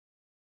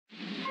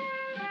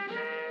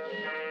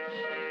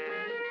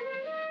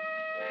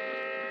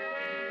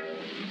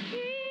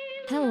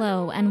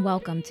Hello and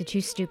welcome to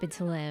Too Stupid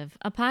to Live,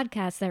 a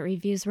podcast that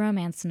reviews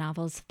romance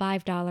novels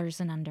 $5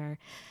 and under.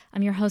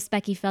 I'm your host,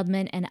 Becky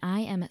Feldman, and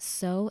I am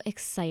so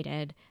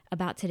excited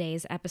about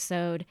today's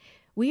episode.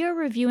 We are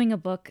reviewing a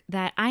book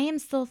that I am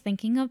still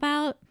thinking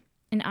about,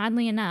 and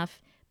oddly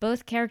enough,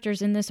 both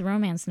characters in this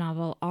romance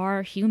novel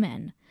are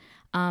human.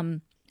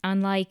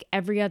 Unlike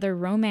every other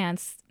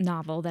romance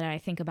novel that I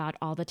think about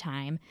all the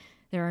time,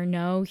 there are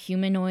no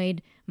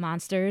humanoid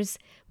monsters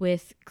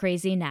with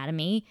crazy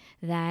anatomy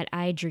that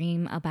I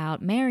dream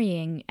about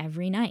marrying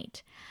every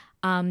night.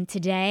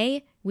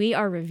 Today, we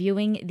are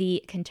reviewing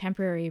the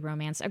contemporary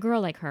romance A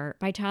Girl Like Her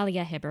by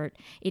Talia Hibbert.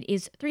 It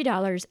is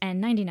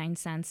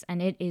 $3.99,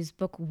 and it is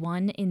book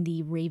 1 in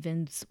the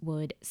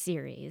Ravenswood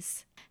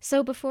series.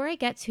 So before I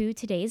get to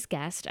today's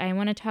guest, I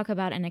want to talk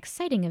about an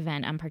exciting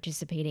event I'm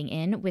participating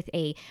in with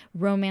a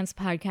romance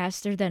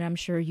podcaster that I'm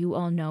sure you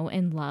all know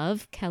and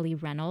love, Kelly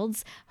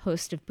Reynolds,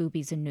 host of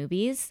Boobies and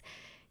Newbies.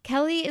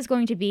 Kelly is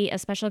going to be a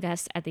special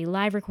guest at the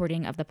live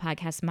recording of the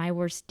podcast My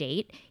Worst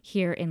Date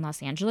here in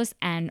Los Angeles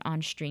and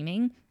on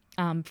streaming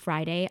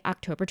Friday,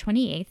 October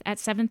 28th at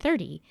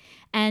 7:30.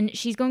 And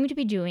she's going to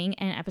be doing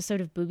an episode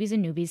of Boobies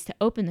and Newbies to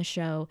open the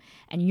show,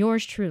 and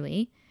yours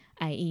truly,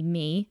 i.e.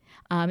 me,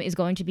 is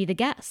going to be the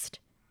guest.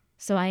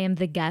 So I am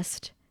the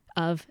guest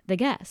of the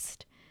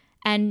guest.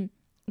 And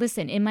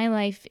listen, in my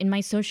life, in my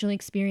social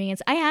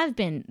experience, I have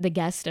been the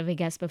guest of a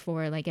guest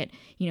before, like at,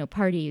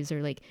 parties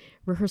or like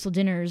rehearsal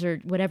dinners or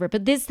whatever.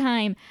 But this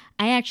time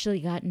I actually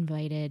got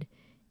invited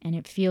and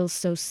it feels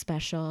so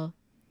special.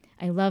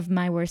 I love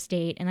My Worst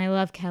Date and I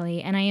love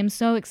Kelly and I am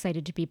so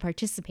excited to be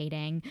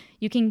participating.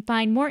 You can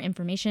find more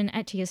information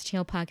at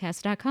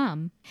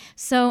tstlpodcast.com.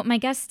 So my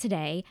guest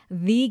today,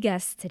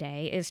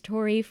 is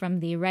Tori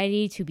from the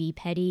Ready to Be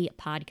Petty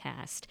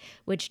podcast,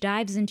 which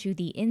dives into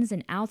the ins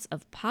and outs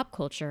of pop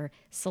culture,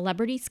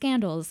 celebrity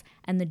scandals,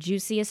 and the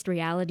juiciest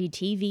reality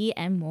TV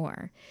and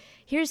more.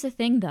 Here's the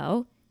thing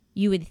though,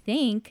 you would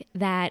think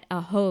that a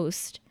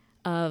host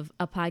of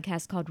a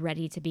podcast called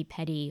Ready to Be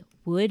Petty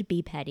would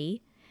be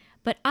petty,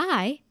 but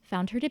I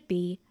found her to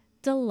be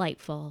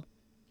delightful.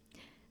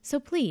 So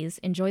please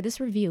enjoy this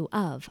review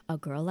of A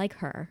Girl Like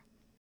Her.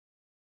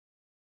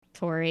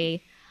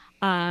 Tori,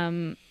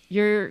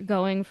 you're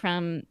going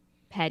from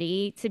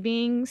petty to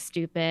being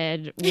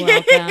stupid.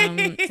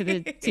 Welcome to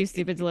the Too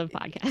Stupid to Live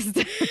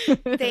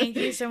podcast. Thank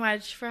you so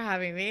much for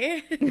having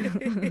me.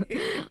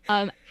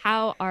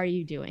 How are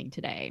you doing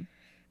today?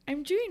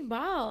 I'm doing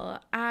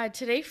well.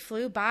 Today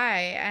flew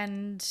by,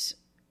 and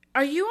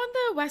are you on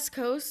the West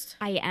Coast?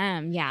 I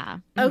am, yeah.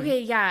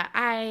 Okay, yeah.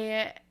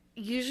 I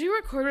usually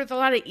record with a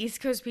lot of East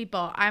Coast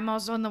people. I'm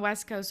also on the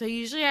West Coast, so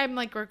usually I'm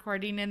like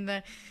recording in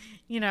the,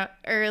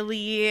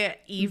 early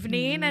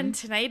evening. And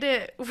tonight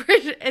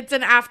it's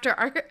an after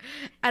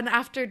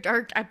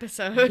dark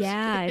episode.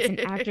 Yeah, it's an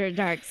after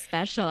dark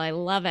special. I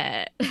love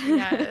it.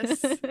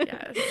 Yes,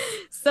 yes.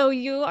 So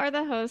you are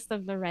the host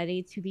of the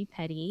Ready to Be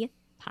Petty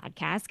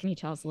podcast. Can you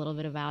tell us a little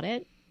bit about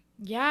it?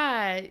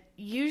 Yeah,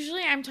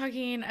 usually I'm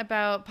talking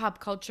about pop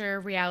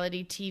culture,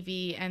 reality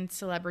TV, and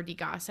celebrity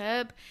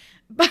gossip.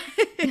 But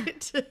and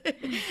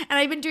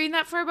I've been doing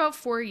that for about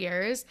 4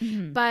 years.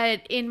 Mm-hmm.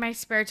 But in my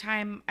spare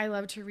time, I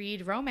love to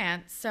read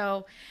romance.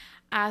 So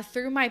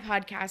through my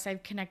podcast,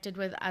 I've connected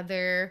with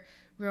other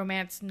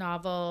romance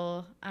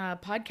novel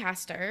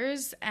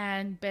podcasters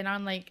and been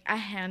on like a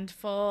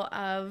handful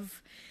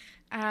of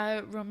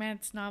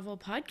romance novel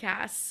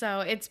podcasts. So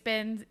it's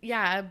been,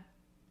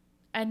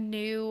 a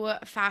new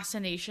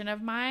fascination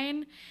of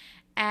mine,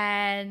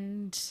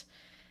 and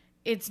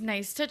it's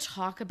nice to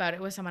talk about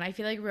it with someone. I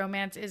feel like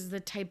romance is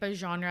the type of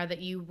genre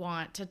that you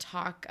want to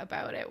talk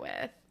about it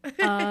with.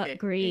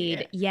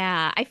 Agreed.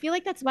 Yeah. I feel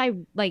like that's why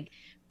like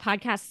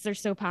podcasts are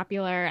so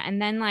popular.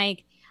 And then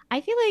like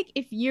I feel like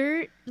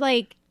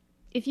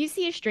if you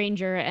see a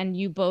stranger and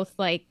you both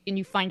and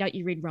you find out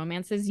you read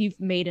romances, you've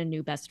made a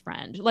new best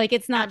friend. Like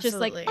it's not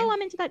Absolutely. Just like, oh,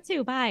 I'm into that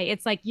too, bye.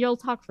 It's like you'll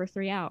talk for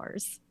 3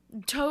 hours.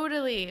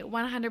 Totally,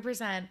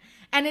 100%.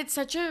 And it's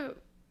such a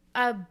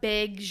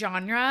big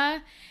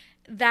genre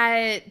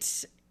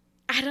that,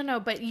 I don't know,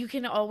 but you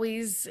can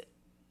always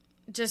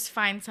just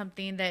find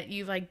something that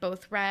you've like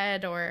both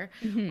read or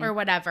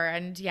whatever,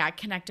 and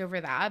connect over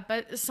that.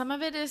 But some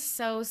of it is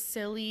so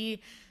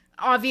silly.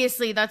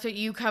 Obviously, that's what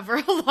you cover,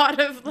 a lot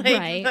of like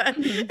right.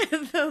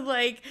 the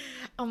like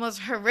almost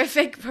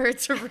horrific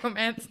parts of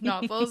romance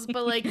novels.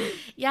 But like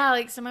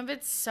some of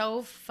it's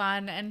so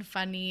fun and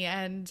funny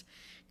and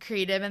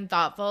creative and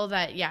thoughtful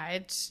that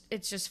it's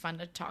just fun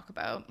to talk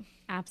about.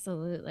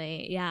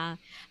 Absolutely. Yeah.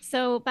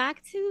 So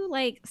back to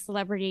like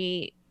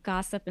celebrity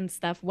gossip and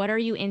stuff. What are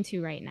you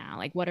into right now?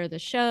 Like what are the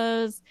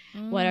shows?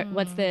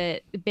 What's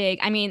the big,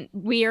 I mean,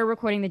 we are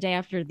recording the day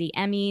after the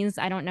Emmys.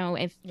 I don't know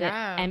if the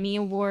Emmy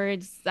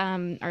Awards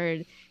are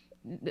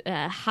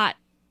hot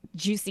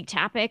juicy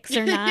topics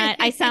or not.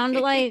 I sound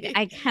like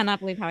I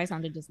cannot believe how I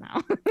sounded just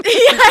now.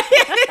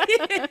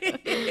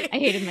 I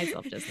hated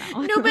myself just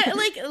now. No, but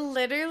like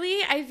literally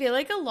I feel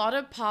like a lot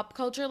of pop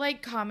culture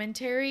like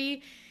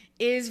commentary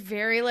is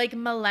very like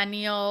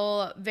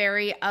millennial,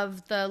 very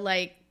of the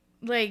like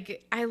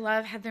like I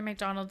love Heather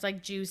McDonald's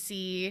like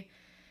juicy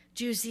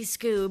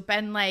scoop,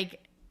 and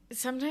like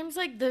sometimes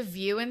like The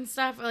View and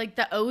stuff, like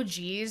the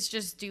OGs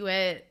just do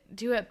it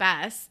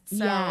best.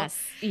 So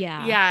Yes.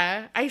 Yeah.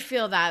 yeah, I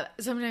feel that.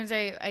 Sometimes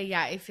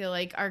I feel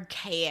like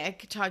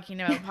archaic talking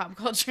about pop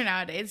culture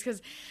nowadays,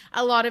 because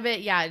a lot of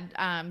it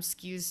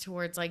skews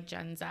towards like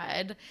Gen Z.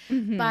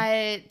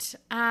 But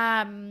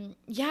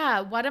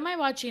yeah, what am I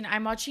watching?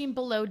 I'm watching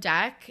Below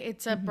Deck.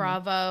 It's a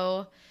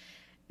Bravo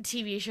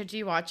TV show. Do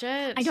you watch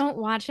it? I don't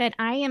watch it.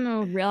 I am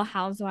a Real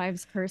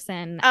Housewives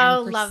person.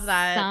 Oh, And love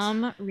that.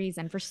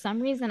 for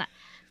some reason,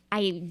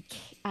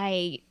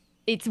 I,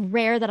 it's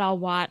rare that I'll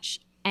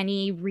watch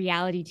any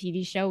reality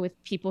TV show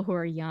with people who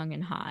are young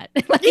and hot.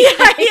 Like, yeah.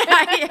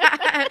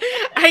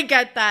 I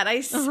get that.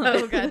 I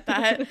so get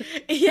that.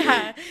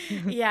 Yeah.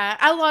 Yeah.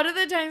 A lot of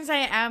the times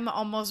I am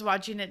almost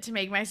watching it to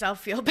make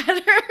myself feel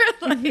better.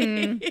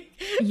 Like,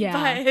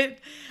 Yeah. But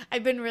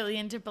I've been really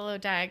into Below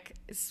Deck,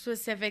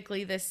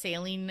 specifically the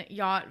sailing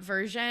yacht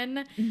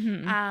version.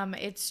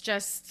 It's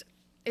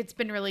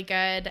been really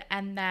good.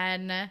 And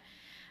then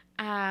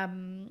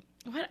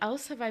what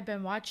else have I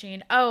been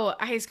watching? Oh,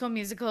 High School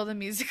Musical, the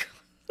musical.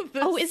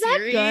 Oh, is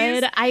series.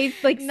 that good? I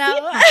like No.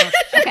 see it.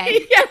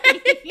 Okay.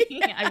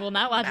 Yeah. I will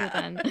not watch it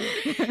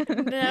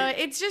then. No,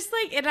 it's just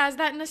like it has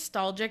that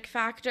nostalgic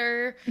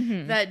factor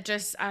that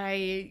just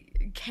I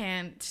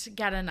can't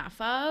get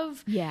enough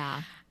of.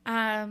 Yeah.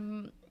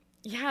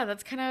 Yeah,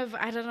 that's kind of,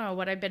 I don't know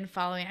what I've been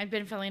following. I've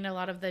been following a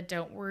lot of the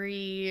Don't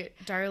Worry,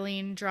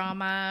 Darling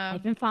drama.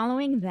 I've been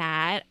following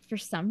that for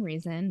some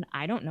reason.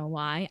 I don't know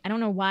why. I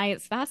don't know why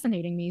it's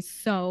fascinating me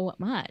so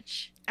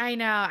much. I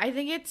know. I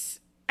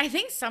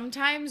think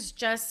sometimes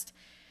just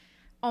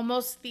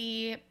almost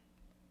the,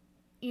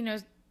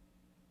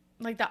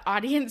 like the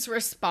audience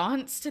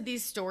response to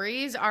these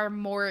stories are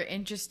more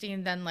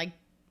interesting than like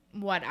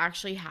what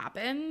actually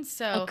happens.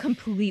 So I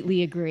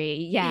completely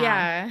agree. Yeah.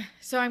 Yeah.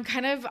 So I'm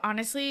kind of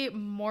honestly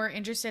more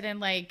interested in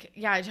like,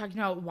 talking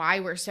about why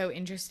we're so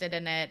interested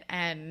in it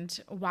and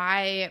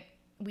why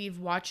we've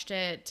watched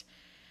it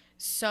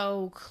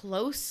so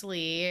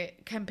closely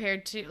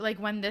compared to like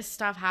when this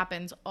stuff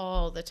happens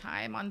all the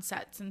time on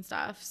sets and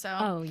stuff. So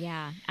Oh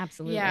yeah,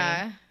 absolutely.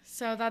 yeah.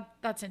 So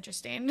that's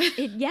interesting.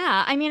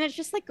 Yeah. I mean, it's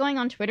just like going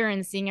on Twitter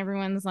and seeing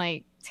everyone's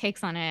like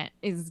takes on it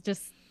is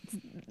just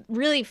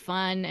really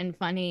fun and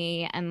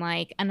funny, and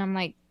I'm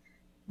like,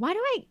 why do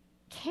I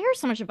care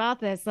so much about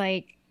this?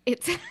 Like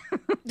it's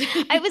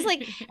I was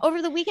like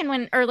over the weekend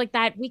when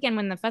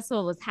the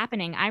festival was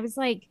happening, I was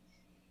like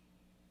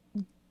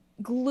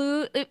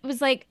glued. It was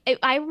like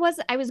I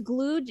was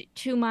glued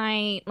to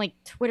my like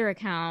Twitter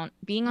account,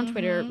 being on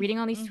Twitter, reading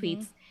all these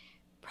tweets,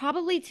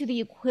 probably to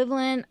the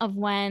equivalent of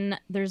when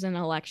there's an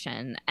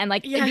election and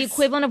like the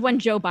equivalent of when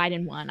Joe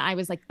Biden won. I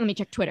was like, let me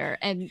check Twitter,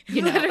 and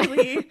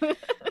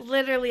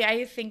literally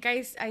I think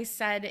I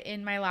said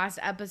in my last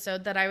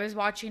episode that I was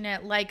watching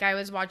it like I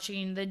was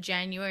watching the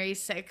January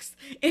 6th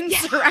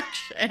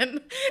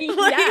insurrection.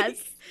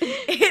 Yes.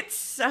 It's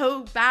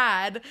so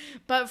bad,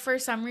 but for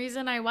some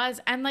reason I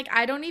was. And like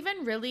I don't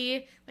even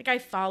really like, I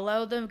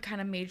follow the kind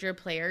of major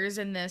players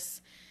in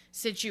this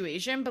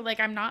situation, but like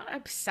I'm not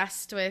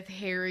obsessed with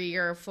Harry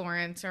or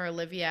Florence or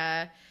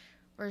Olivia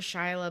or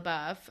Shia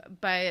LaBeouf,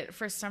 but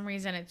for some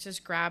reason it's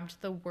just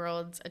grabbed the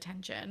world's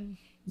attention.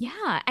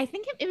 Yeah, I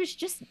think it was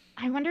just,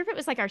 I wonder if it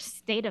was like our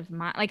state of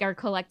mind, like our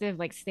collective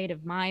like state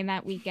of mind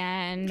that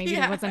weekend. Maybe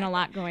there wasn't a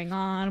lot going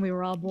on. We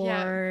were all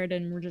bored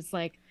and we're just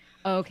like,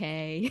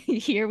 okay,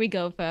 here we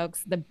go,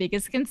 folks. The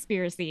biggest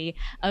conspiracy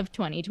of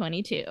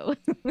 2022.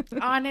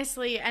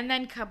 Honestly, and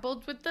then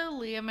coupled with the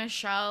Lea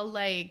Michele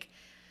like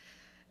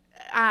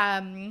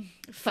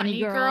funny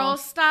girl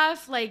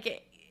stuff,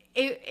 like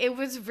it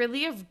was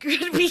really a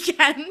good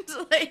weekend.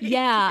 Like,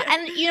 yeah.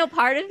 And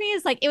part of me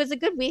is like, it was a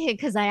good weekend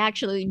because I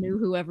actually knew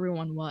who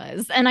everyone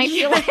was, and I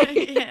feel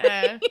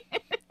like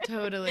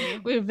totally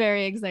it was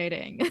very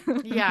exciting.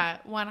 Yeah,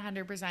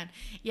 100%.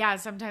 Yeah,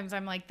 sometimes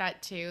I'm like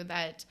that too,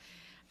 that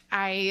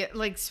I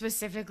like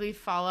specifically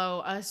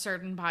follow a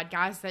certain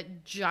podcast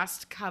that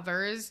just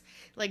covers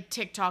like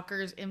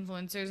TikTokers,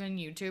 influencers, and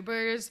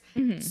YouTubers.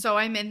 So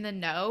I'm in the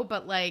know,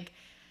 but like,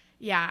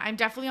 yeah, I'm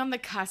definitely on the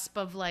cusp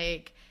of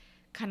like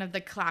kind of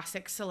the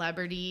classic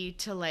celebrity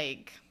to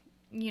like,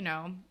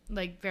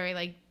 like very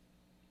like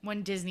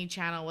when Disney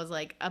Channel was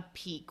like a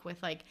peak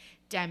with like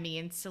Demi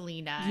and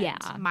Selena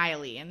and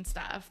Miley and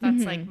stuff.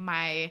 That's like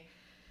my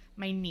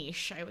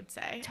niche, I would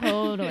say.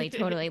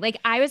 Totally. Like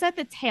I was at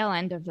the tail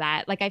end of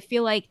that. Like I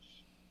feel like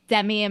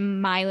Demi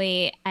and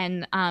Miley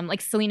and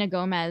like Selena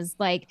Gomez,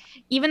 like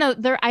even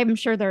though I'm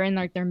sure they're in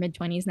like their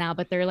mid-20s now,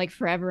 but they're like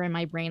forever in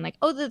my brain, like,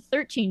 oh, the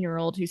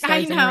 13-year-old who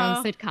stars in her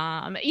own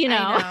sitcom, I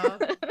know.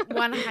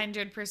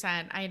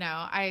 100%. I know.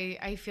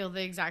 I feel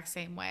the exact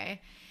same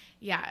way.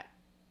 Yeah.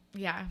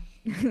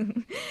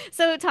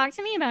 So talk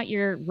to me about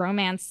your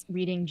romance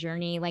reading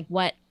journey. Like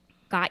what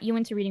got you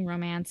into reading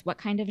romance? What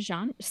kind of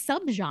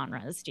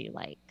subgenres do you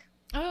like?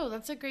 Oh,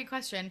 that's a great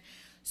question.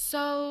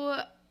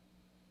 So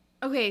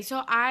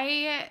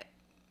I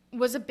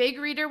was a big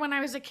reader when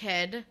I was a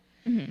kid.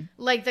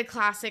 like the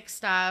classic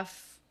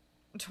stuff.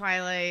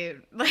 Twilight,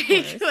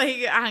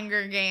 like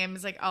Hunger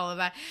Games, like all of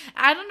that.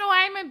 I don't know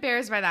why I'm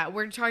embarrassed by that.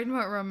 We're talking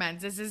about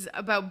romance. This is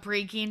about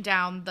breaking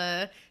down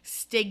the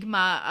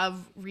stigma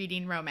of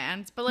reading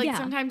romance, but like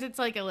sometimes it's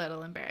like a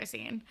little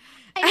embarrassing.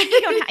 I mean,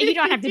 you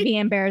don't have to be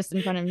embarrassed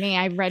in front of me.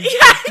 I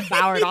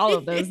devoured all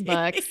of those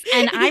books,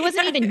 and I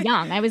wasn't even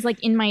young. I was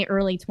like in my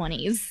early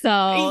 20s.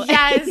 So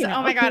yes,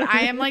 oh my god,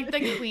 I am like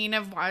the queen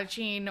of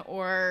watching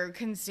or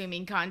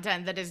consuming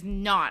content that is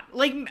not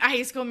like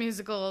High School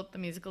Musical, the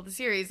musical, the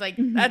series. Like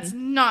that's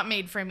not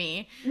made for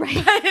me,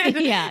 right?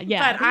 But, yeah.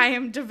 But I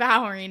am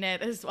devouring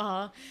it as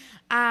well.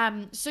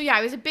 So yeah,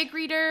 I was a big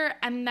reader,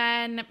 and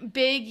then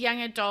big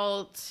young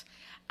adult.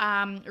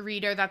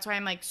 Reader. That's why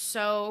I'm like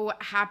so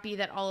happy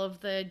that all of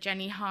the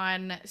Jenny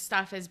Han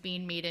stuff is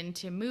being made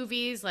into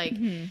movies. Like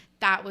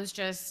that was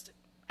just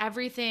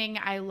everything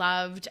I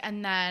loved.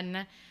 And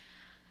then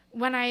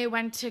when I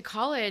went to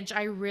college,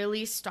 I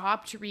really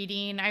stopped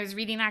reading. I was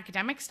reading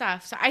academic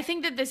stuff. So I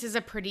think that this is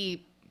a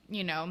pretty,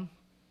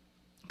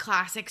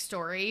 classic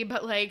story,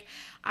 but like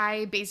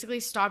I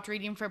basically stopped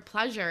reading for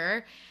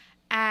pleasure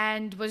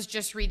and was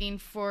just reading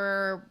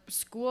for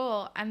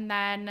school. And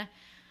then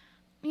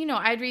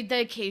I'd read the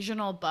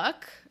occasional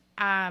book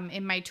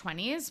in my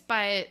 20s,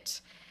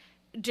 but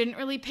didn't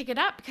really pick it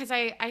up because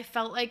I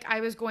felt like I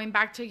was going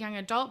back to young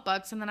adult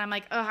books. And then I'm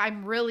like, oh,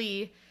 I'm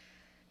really,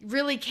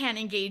 really can't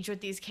engage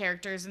with these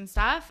characters and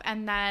stuff.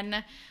 And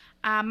then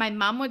my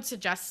mom would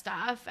suggest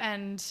stuff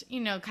and,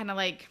 kind of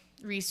like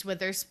Reese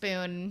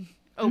Witherspoon,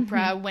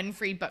 Oprah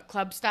Winfrey book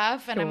club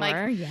stuff. And I'm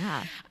like,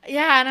 yeah.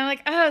 And I'm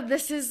like, oh,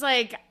 this is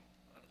like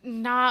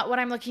not what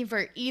I'm looking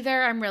for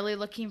either. I'm really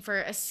looking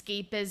for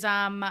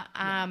escapism.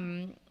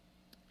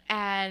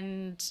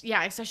 And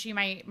yeah, especially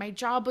my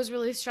job was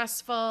really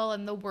stressful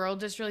and the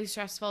world is really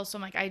stressful. So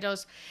I'm like, I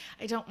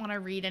don't want to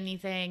read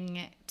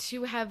anything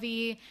too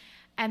heavy.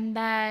 And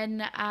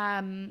then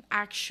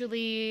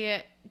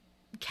actually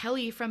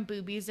Kelly from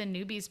Boobies and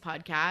Newbies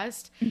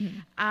podcast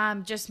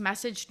just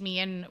messaged me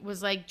and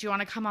was like, do you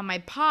want to come on my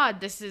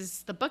pod? This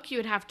is the book you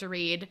would have to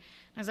read.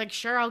 I was like,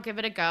 sure, I'll give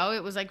it a go.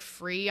 It was like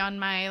free on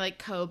my like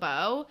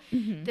Kobo.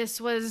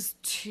 This was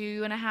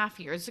 2.5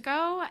 years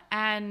ago.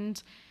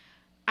 And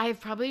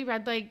I've probably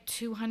read like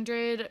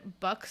 200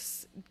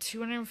 books,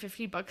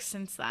 250 books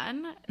since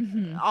then,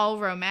 all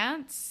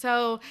romance.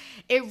 So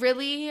it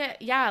really,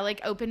 like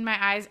opened my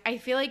eyes. I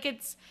feel like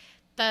it's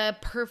the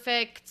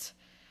perfect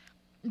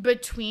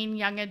between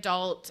young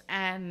adult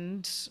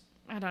and,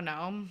 I don't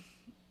know,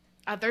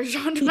 other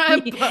genre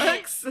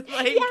books.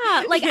 Like,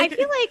 yeah, like I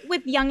feel like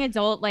with young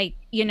adult, like,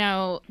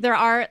 there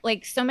are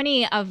like so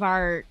many of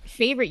our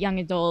favorite young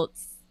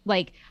adults,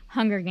 like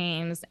Hunger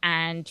Games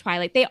and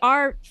Twilight, they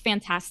are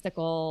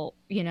fantastical,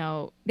 they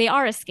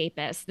are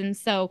escapist. And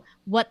so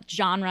what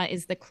genre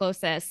is the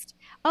closest?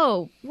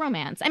 Oh,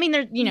 romance. I mean,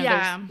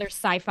 there's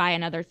sci-fi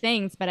and other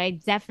things, but I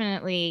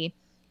definitely,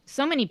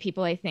 so many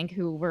people I think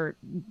who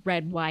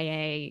read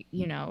YA,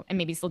 and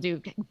maybe still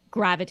do,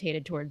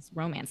 gravitated towards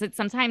romance. It's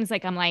sometimes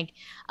like, I'm like,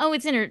 oh,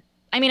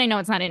 I mean, I know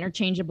it's not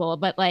interchangeable,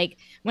 but like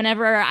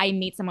whenever I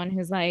meet someone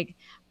who's like,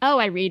 oh,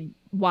 I read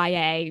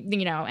YA,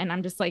 and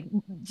I'm just like,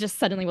 just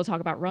suddenly we'll talk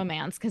about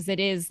romance because it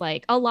is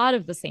like a lot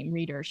of the same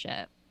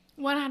readership.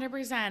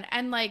 100%.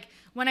 And like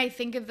when I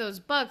think of those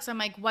books, I'm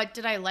like, what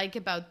did I like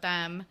about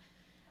them?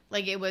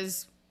 Like it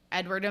was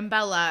Edward and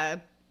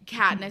Bella,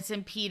 Katniss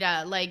and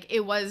Peeta, like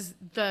it was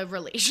the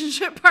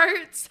relationship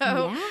part.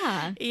 So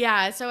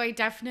so I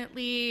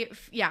definitely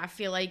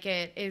feel like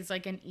it is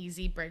like an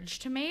easy bridge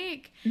to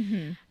make.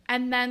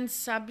 And then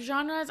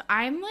subgenres,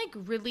 I'm like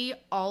really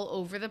all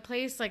over the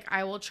place. Like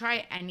I will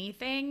try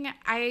anything.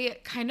 I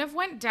kind of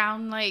went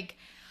down like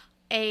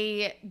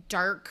a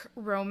dark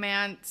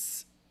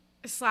romance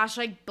 /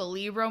 like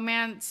bully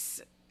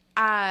romance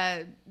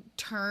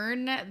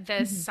turn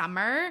this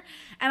summer,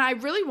 and I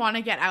really want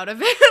to get out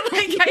of it.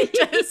 Like I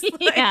just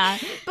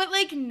but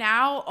like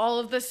now all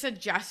of the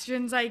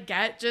suggestions I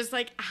get just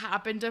like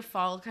happen to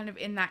fall kind of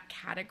in that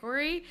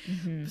category.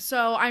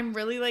 So I'm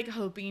really like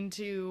hoping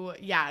to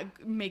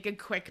make a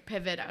quick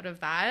pivot out of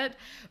that.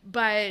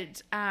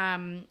 But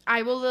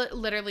I will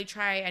literally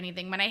try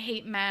anything. When I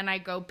hate men, I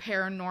go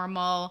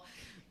paranormal.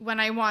 When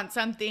I want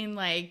something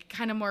like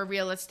kind of more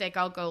realistic,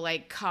 I'll go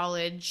like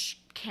college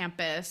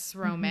campus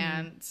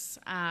romance.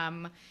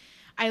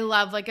 I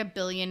love like a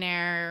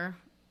billionaire.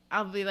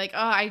 I'll be like,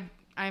 oh,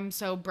 I'm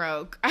so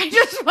broke. I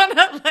just want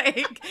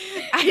to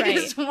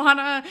just want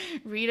to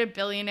read a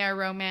billionaire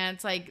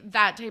romance, like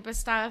that type of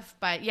stuff.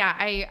 But yeah,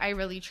 I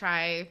really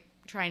try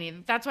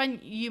anything. That's when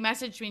you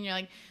messaged me and you're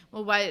like,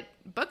 well, what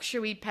book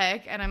should we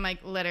pick? And I'm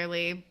like,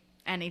 literally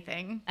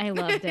anything. I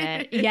loved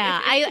it.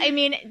 Yeah. I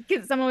mean,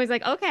 because I'm always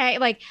like, okay,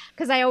 like,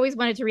 because I always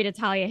wanted to read a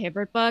Talia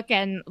Hibbert book.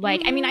 And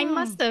like, I mean, I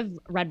must have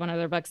read one of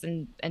their books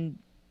and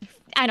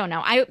I don't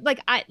know. I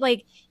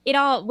like it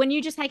all, when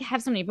you just like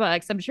have so many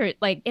books, I'm sure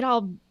like it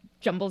all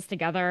jumbles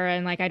together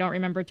and like I don't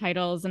remember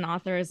titles and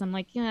authors. I'm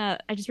like, yeah,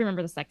 I just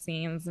remember the sex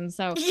scenes. And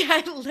so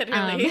Yeah,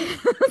 literally.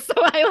 so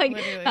I like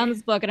Literally. found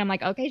this book and I'm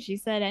like, okay, she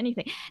said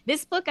anything.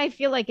 This book I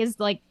feel like is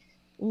like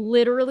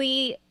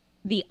literally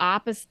the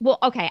opposite. Well,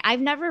 okay,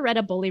 I've never read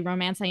a bully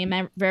romance. I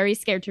am very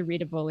scared to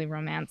read a bully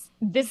romance.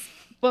 This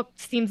book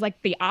seems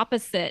like the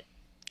opposite.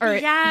 Or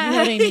yeah, you know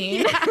what I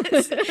mean?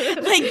 yes.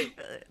 Like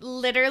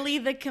literally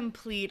the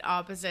complete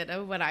opposite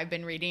of what I've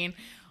been reading,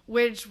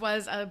 which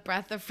was a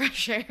breath of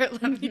fresh air.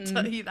 Let me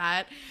tell you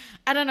that.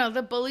 I don't know,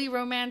 the bully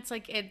romance,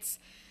 like it's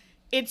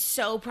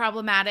so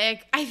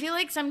problematic. I feel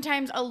like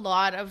sometimes a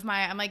lot of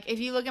I'm like, if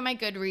you look at my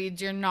Goodreads,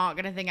 you're not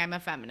gonna think I'm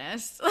a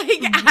feminist,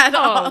 like at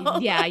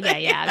all.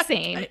 Yeah,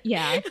 same.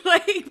 Yeah.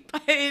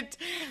 But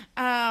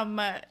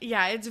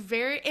yeah,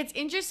 it's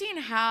interesting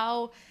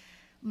how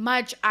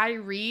much I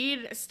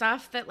read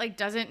stuff that like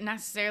doesn't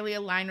necessarily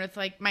align with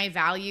like my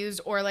values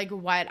or like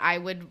what I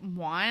would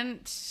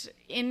want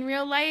in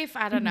real life.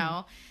 I don't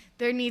know.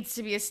 There needs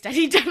to be a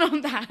study done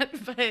on that,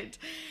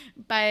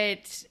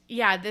 but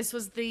yeah, this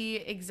was the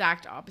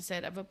exact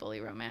opposite of a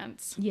bully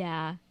romance.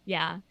 Yeah.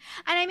 And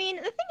I mean,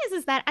 the thing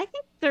is that I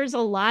think there's a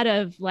lot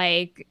of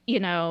like,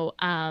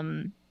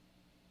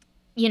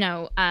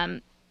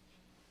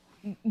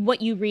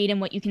 what you read and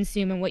what you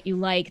consume and what you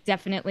like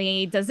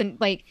definitely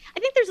doesn't like. I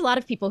think there's a lot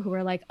of people who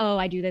are like, oh,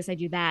 I do this, I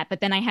do that, but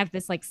then I have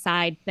this like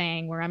side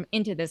thing where I'm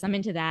into this, I'm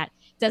into that.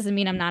 Doesn't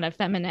mean I'm not a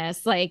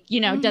feminist. Like,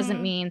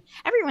 doesn't mean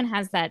everyone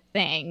has that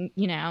thing.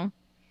 Yeah,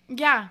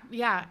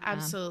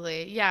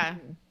 absolutely. Yeah.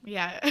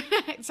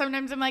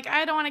 Sometimes I'm like,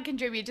 I don't want to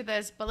contribute to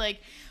this, but like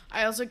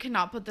I also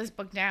cannot put this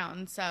book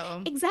down.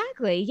 So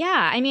exactly.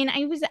 Yeah. I mean,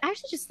 I was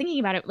actually just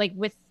thinking about it like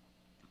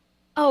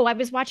I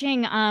was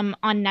watching on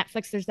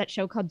Netflix. There's that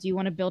show called Do You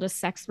Want to Build a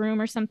Sex Room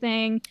or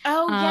something?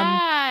 Oh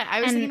yeah,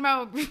 I was thinking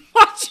about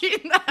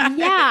watching that.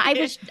 Yeah,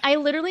 I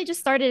literally just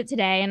started it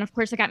today, and of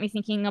course, it got me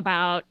thinking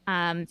about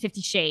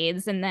 50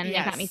 Shades, and then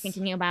it got me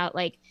thinking about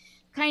like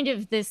kind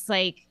of this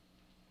like,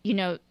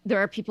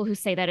 there are people who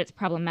say that it's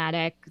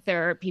problematic.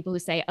 There are people who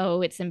say,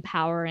 oh, it's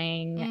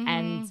empowering,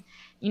 and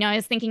I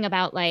was thinking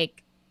about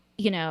like,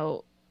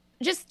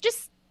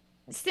 just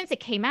since it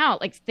came out,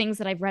 like things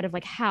that I've read of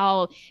like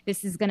how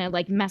this is gonna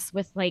like mess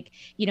with like,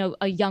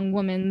 a young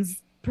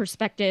woman's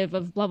perspective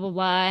of blah blah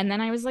blah. And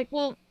then I was like,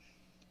 well,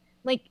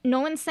 like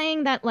no one's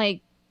saying that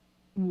like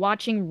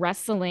watching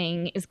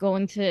wrestling is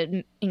going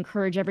to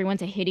encourage everyone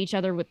to hit each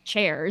other with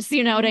chairs.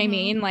 You know what I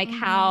mean? Like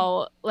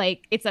how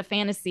like it's a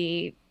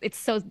fantasy. It's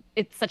such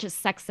a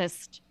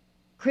sexist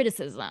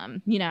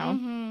criticism,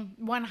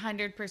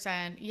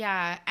 100%.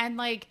 Yeah. And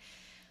like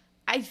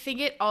I think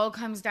it all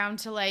comes down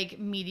to like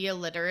media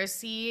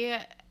literacy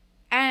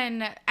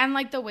and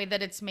like the way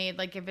that it's made.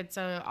 Like if it's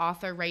an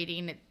author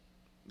writing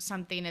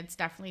something, it's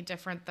definitely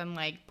different than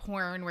like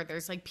porn where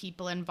there's like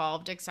people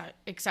involved,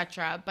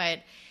 etc.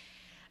 But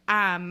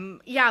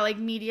yeah, like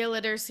media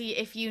literacy,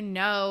 if you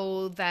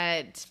know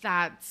that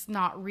that's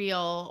not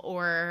real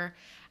or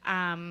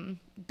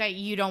that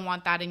you don't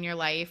want that in your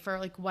life or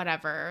like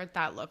whatever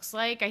that looks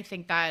like, I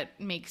think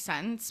that makes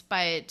sense.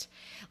 But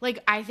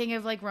like I think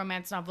of like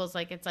romance novels,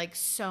 like it's like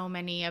so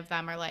many of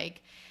them are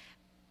like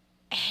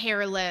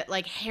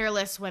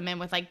hairless women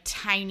with like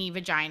tiny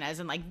vaginas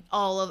and like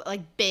all of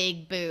like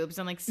big boobs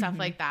and like stuff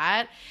like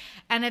that.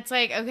 And it's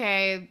like,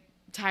 okay,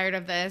 tired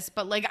of this,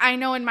 but like I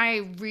know in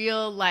my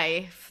real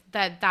life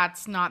that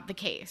that's not the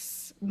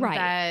case. Right.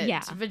 That yeah.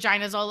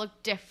 Vaginas all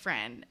look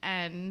different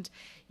and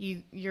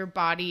your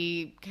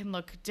body can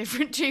look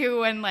different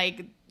too, and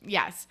like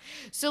yes.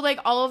 So like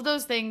all of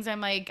those things, I'm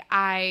like,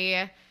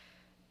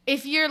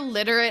 if you're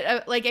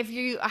literate, like if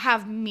you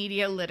have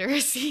media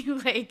literacy,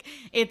 like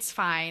it's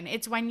fine.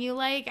 It's when you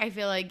like, I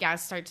feel like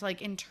start to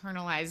like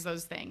internalize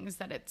those things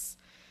that it's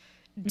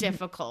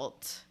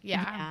difficult.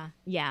 Yeah.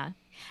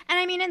 And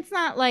I mean, it's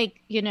not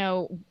like,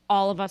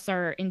 all of us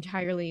are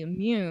entirely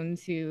immune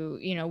to,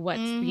 what's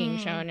being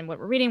shown and what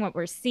we're reading, what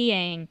we're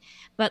seeing.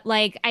 But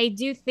like, I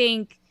do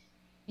think,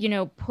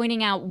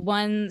 pointing out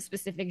one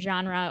specific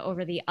genre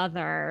over the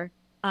other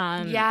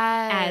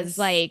as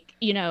like,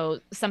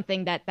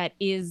 something that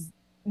is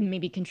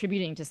maybe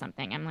contributing to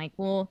something. I'm like,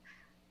 well,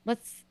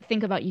 let's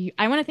think about you.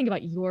 I want to think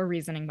about your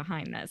reasoning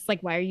behind this. Like,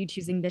 why are you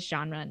choosing this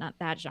genre, not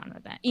that genre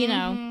then?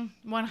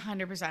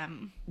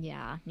 100%.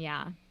 Yeah.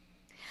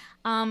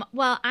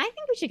 Well, I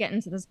think we should get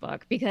into this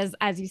book because,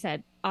 as you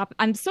said,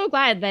 I'm so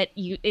glad that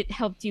it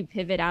helped you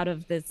pivot out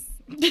of this.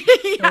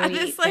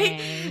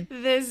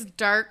 This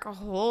dark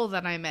hole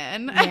that I'm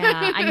in.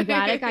 Yeah, I'm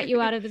glad it got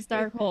you out of this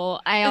dark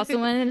hole. I also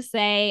wanted to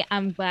say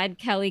I'm glad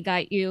Kelly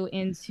got you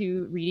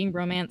into reading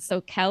romance. So,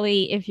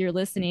 Kelly, if you're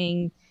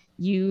listening,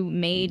 you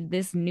made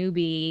this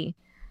newbie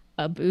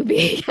a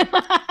boobie.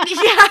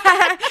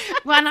 Yeah,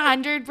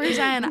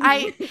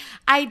 100%.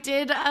 I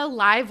did a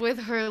live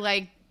with her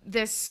like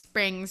this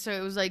spring, so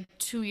it was like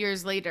 2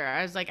 years later.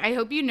 I was like, I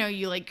hope you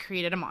like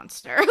created a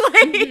monster.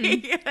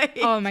 Like,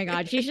 oh my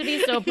god, she should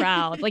be so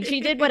proud. Like she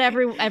did what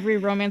every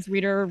romance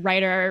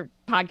writer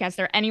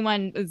podcast or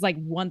anyone is like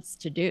wants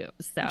to do.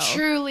 So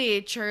truly.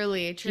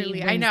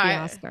 I know. The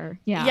Oscar.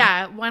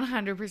 Yeah,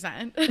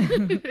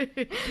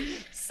 100%.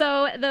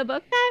 So the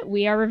book that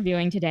we are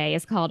reviewing today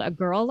is called A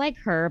Girl Like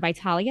Her by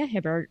Talia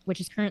Hibbert, which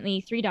is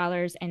currently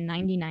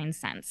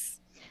 $3.99.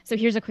 So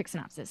here's a quick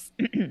synopsis.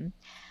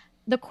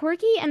 The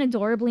quirky and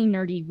adorably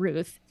nerdy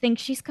Ruth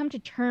thinks she's come to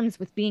terms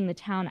with being the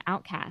town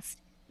outcast,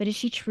 but is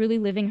she truly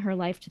living her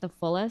life to the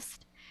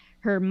fullest?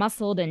 Her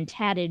muscled and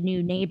tatted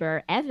new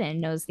neighbor, Evan,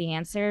 knows the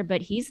answer,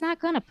 but he's not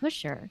going to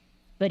push her.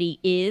 But he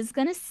is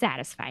going to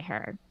satisfy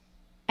her.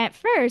 At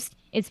first,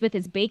 it's with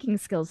his baking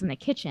skills in the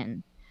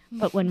kitchen.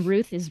 But when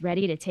Ruth is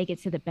ready to take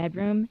it to the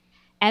bedroom,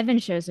 Evan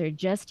shows her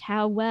just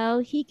how well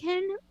he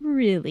can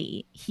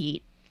really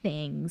heat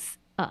things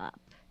up.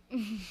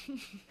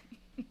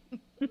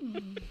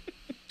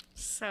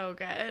 So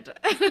good.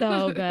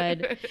 So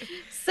good.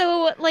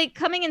 So, like,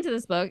 coming into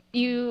this book,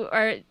 you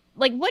are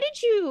like, what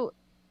did you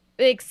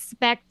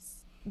expect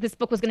this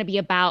book was going to be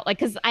about? Like,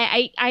 because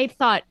I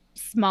thought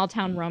small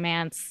town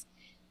romance,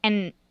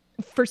 and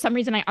for some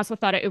reason I also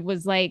thought it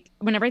was like,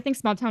 whenever I think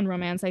small town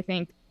romance, I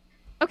think,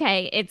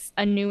 okay, it's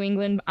a New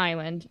England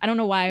island. I don't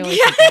know why I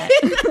always think that.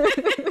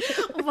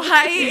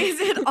 Why is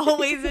it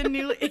always in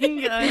New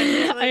England?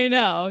 Like, I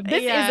know.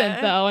 This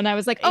isn't, though. And I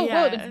was like, oh,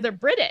 whoa, they're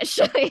British.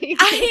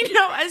 I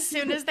know. As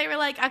soon as they were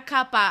like, a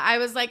cuppa, I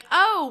was like,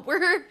 oh,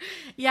 we're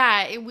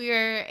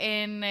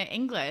in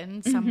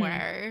England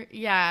somewhere. Mm-hmm.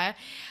 Yeah.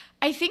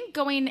 I think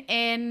going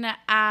in,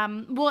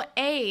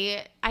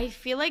 I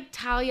feel like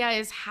Talia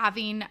is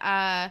having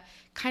a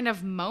kind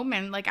of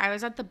moment. Like, I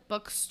was at the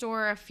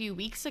bookstore a few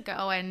weeks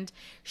ago and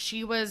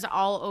she was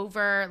all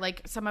over,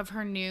 like, some of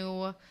her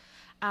newer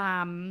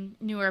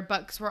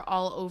books were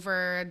all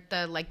over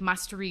the like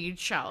must-read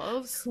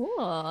shelves.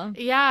 Cool.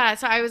 Yeah,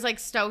 so I was like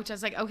stoked. I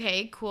was like,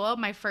 okay, cool.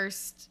 My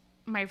first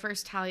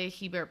Talia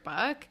Hibbert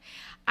book.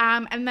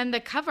 And then the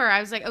cover,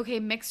 I was like, okay,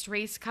 mixed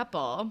race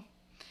couple.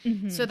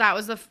 Mm-hmm. So that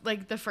was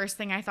the first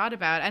thing I thought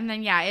about. And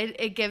then, yeah,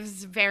 it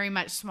gives very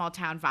much small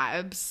town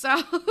vibes.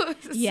 So,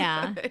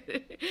 yeah.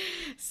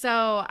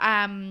 So,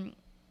 and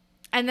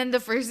then the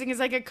first thing is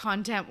like a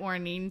content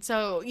warning.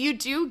 So you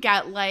do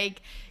get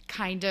like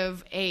kind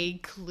of a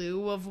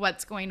clue of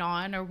what's going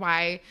on or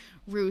why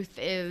Ruth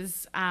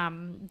is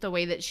the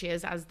way that she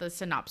is, as the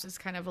synopsis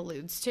kind of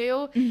alludes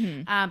to.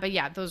 Mm-hmm. But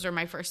yeah, those are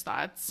my first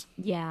thoughts.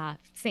 Yeah,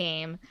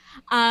 same.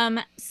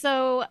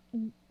 So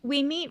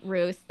we meet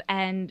Ruth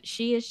and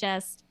she is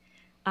just,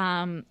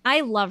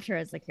 I loved her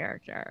as a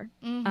character.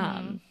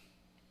 Mm-hmm.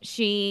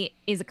 She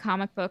is a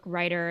comic book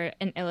writer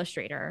and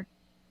illustrator,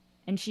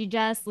 and she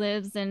just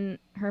lives in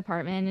her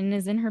apartment and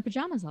is in her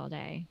pajamas all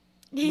day.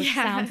 Which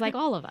sounds like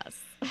all of us.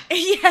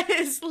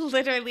 Yes,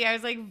 literally. I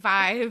was like,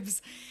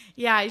 vibes.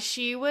 Yeah,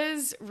 she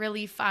was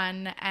really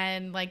fun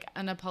and like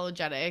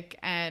unapologetic.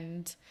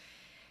 And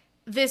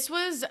this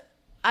was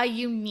a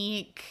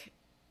unique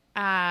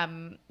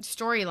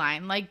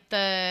storyline. Like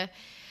at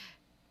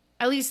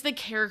least the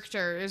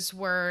characters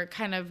were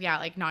kind of,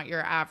 like not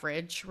your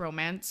average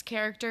romance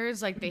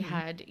characters. Like they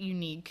had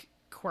unique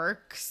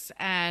quirks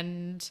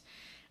and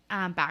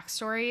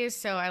backstories.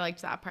 So I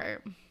liked that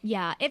part.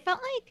 Yeah, it felt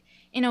like,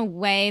 in a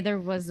way, there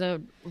was a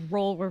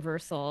role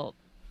reversal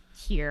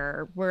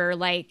here where,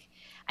 like,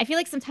 I feel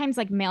like sometimes,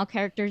 like, male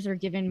characters are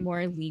given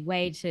more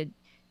leeway to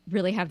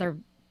really have their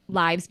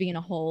lives be in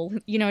a whole,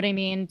 you know what I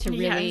mean? To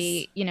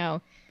really,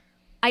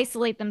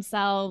 isolate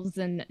themselves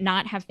and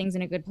not have things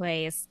in a good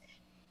place.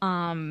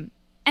 And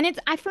it's,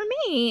 for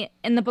me,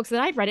 in the books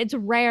that I've read, it's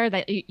rare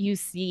that you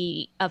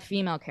see a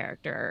female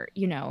character,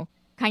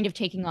 kind of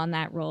taking on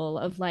that role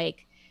of,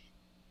 like,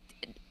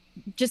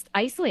 just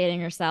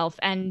isolating yourself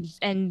and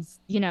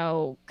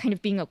kind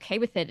of being okay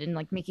with it and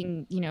like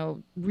making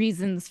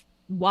reasons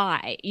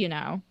why.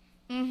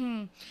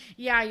 Mm-hmm.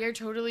 Yeah, you're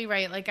totally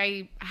right. Like,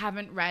 I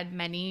haven't read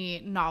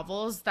many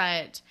novels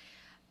that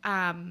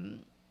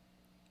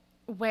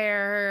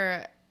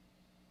where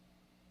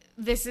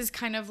this is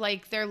kind of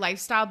like their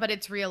lifestyle, but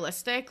it's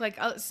realistic. Like,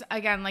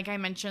 again, like I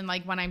mentioned,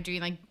 like when I'm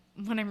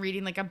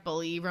reading like a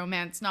bully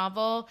romance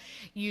novel,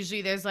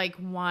 usually there's like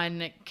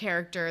one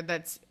character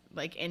that's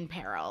like in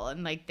peril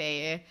and like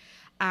they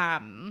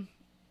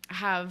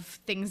have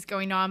things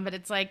going on, but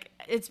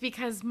it's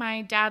because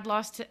my dad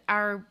lost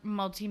our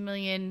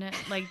multi-million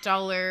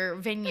dollar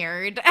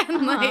vineyard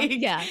and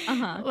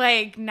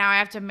like now I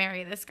have to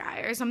marry this guy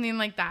or something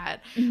like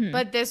that. Mm-hmm.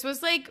 But this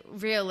was like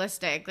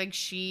realistic. Like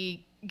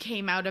she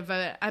came out of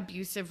a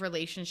abusive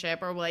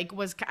relationship or like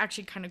was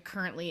actually kind of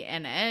currently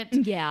in it.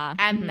 Yeah.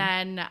 And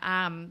then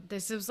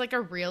this was like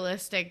a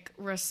realistic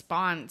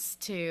response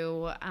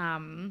to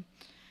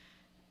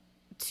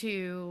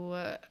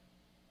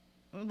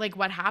like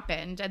what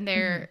happened. And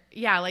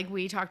like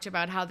we talked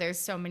about how there's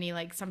so many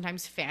like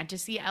sometimes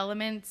fantasy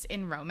elements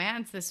in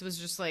romance. This was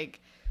just like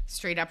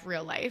straight up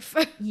real life.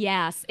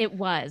 Yes, it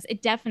was.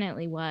 It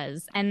definitely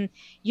was. And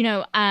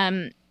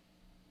even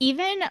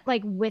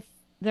like with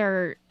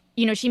their,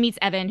 she meets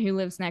Evan who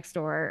lives next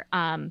door.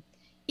 Even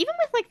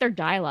with like their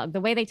dialogue,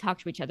 the way they talk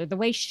to each other, the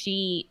way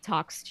she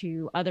talks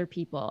to other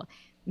people,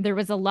 there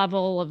was a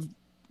level of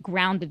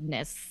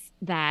groundedness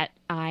that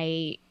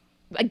I,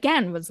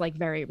 again, was like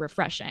very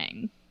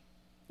refreshing.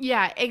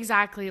 Yeah,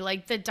 exactly.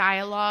 Like the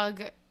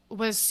dialogue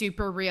was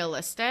super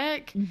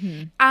realistic.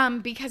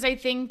 Because I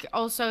think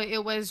also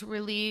it was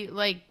really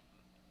like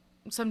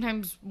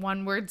sometimes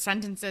one word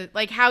sentences,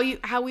 like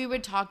how we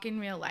would talk in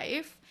real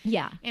life.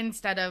 Yeah.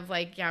 Instead of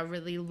like, yeah,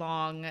 really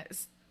long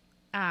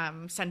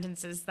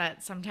sentences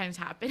that sometimes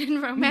happen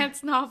in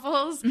romance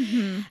novels.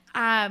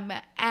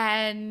 And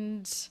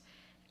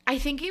I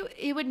think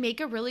it would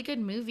make a really good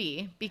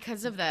movie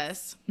because of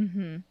this.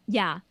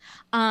 Yeah.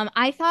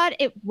 I thought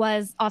it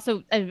was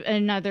also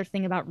another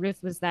thing about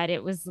Ruth was that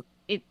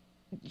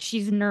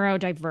she's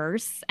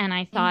neurodiverse. And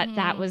I thought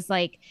that was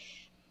like,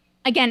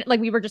 again, like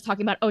we were just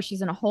talking about, oh,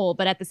 she's in a hole,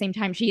 but at the same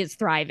time, she is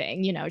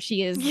thriving,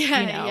 she is,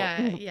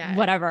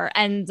 whatever.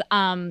 And,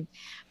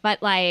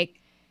 but like,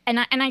 and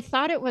I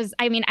thought it was,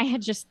 I mean, I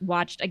had just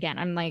watched, again,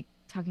 I'm like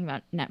talking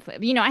about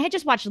Netflix, I had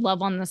just watched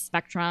Love on the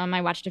Spectrum.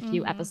 I watched a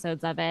few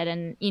episodes of it,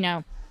 and,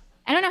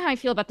 I don't know how I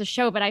feel about the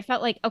show, but I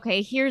felt like,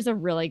 okay, here's a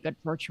really good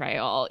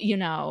portrayal,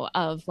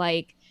 of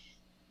like,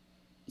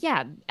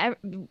 yeah,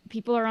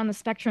 people are on the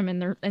spectrum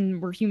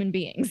and we're human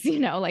beings,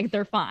 like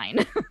they're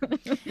fine.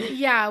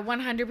 Yeah,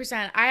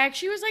 100%. I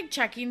actually was like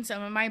checking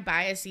some of my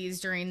biases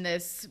during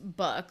this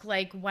book,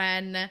 like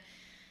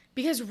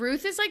because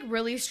Ruth is like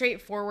really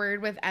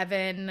straightforward with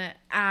Evan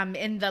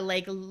in the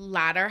like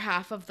latter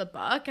half of the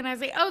book, and I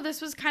was like, oh,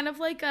 this was kind of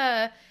like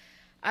a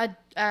I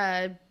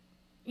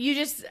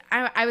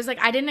was like,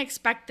 I didn't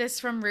expect this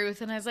from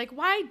Ruth. And I was like,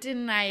 why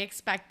didn't I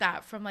expect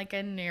that from like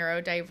a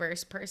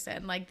neurodiverse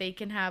person? Like they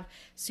can have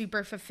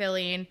super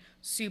fulfilling,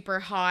 super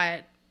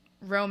hot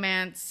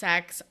romance,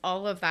 sex,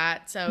 all of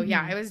that. So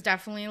yeah, I was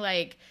definitely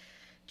like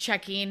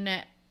checking,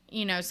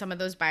 some of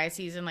those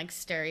biases and like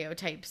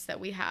stereotypes that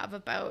we have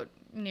about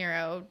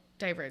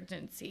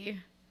neurodivergency.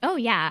 Oh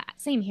yeah,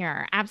 same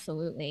here.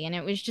 Absolutely. And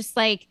it was just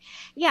like,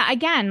 yeah,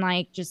 again,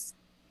 like just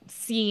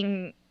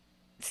seeing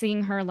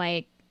her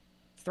like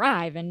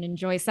thrive and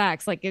enjoy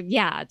sex. Like,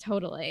 yeah,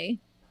 totally.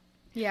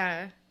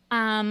 Yeah.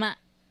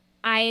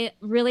 I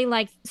really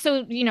like,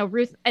 so,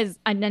 Ruth is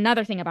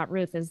another thing about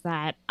Ruth is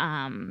that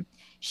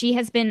she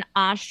has been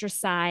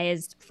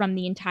ostracized from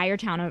the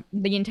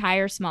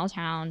entire small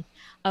town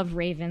of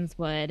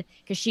Ravenswood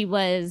because she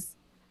was,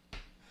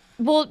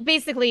 well,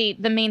 basically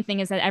the main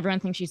thing is that everyone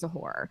thinks she's a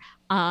whore.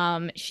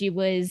 She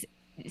was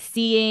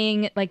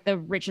seeing like the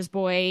richest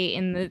boy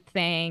in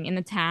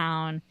the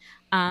town.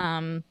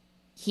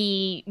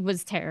 He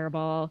was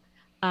terrible.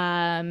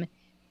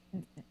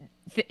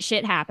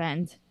 Shit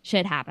happened.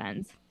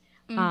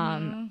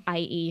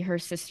 I.e. her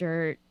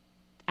sister,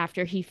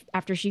 after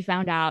she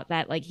found out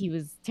that like he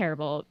was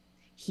terrible,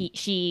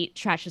 she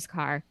trashed his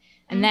car.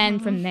 And then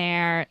from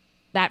there,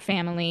 that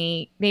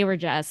family, they were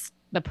just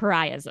the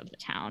pariahs of the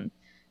town.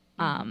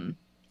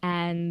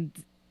 And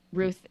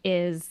Ruth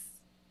is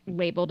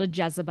labeled a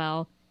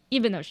Jezebel,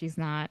 even though she's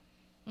not.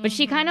 But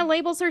she kind of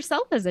labels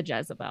herself as a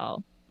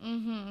Jezebel.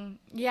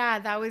 Yeah,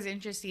 that was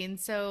interesting.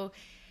 So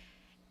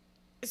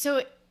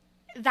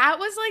that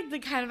was like the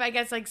kind of, I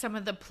guess, like some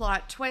of the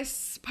plot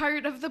twists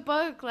part of the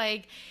book.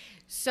 Like,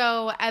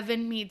 so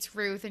Evan meets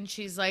Ruth and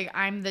she's like,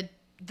 I'm the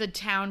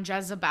town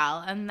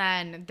Jezebel. And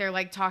then they're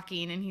like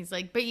talking and he's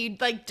like, but you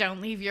like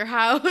don't leave your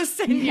house.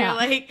 And you're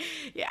like,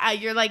 yeah,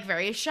 you're like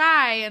very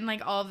shy and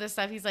like all of this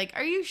stuff. He's like,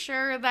 are you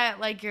sure that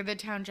like you're the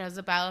town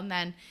Jezebel? And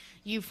then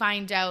you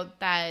find out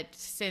that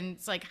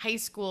since like high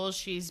school,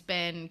 she's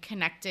been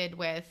connected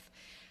with,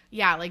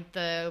 like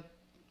the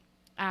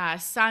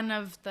son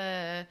of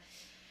the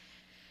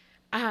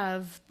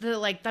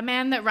like the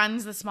man that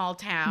runs the small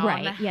town,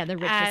 right? Yeah, the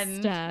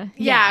richest,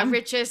 and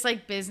richest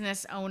like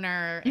business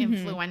owner,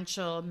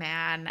 influential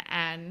man,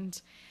 and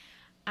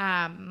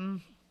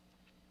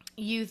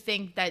you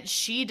think that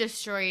she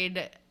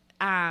destroyed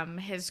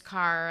his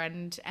car,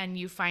 and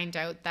you find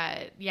out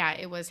that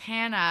it was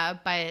Hannah,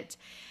 but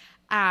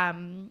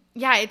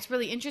it's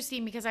really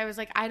interesting because I was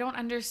like, I don't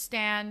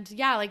understand,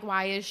 like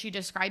why is she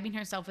describing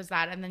herself as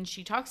that? And then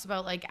she talks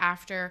about like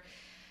after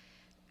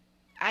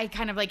I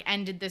kind of like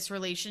ended this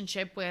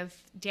relationship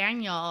with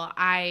Daniel,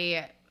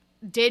 I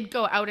did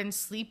go out and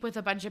sleep with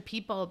a bunch of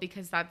people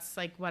because that's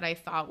like what I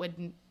thought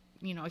would,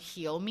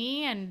 heal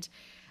me. And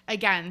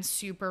again,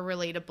 super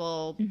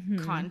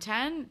relatable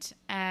content.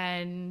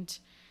 And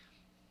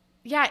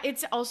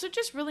it's also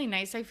just really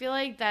nice. I feel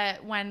like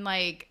that when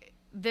like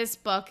this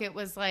book, it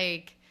was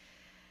like,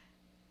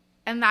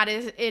 and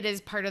it is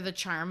part of the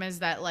charm is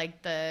that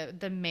like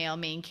the male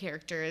main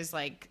character is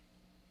like,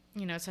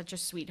 such a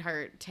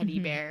sweetheart teddy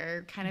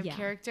bear kind of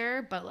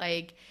character, but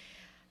like,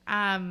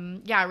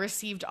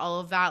 received all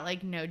of that,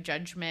 like no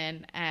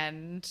judgment,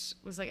 and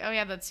was like, oh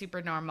yeah, that's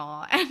super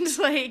normal. And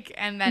like,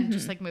 and then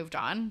just like moved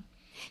on.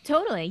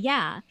 Totally.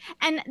 Yeah.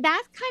 And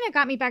that kind of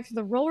got me back to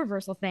the role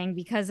reversal thing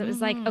because it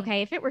was like,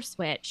 okay, if it were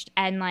switched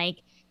and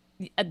like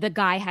the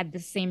guy had the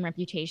same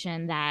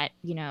reputation that,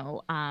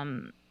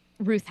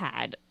 Ruth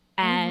had,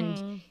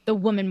 and the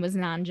woman was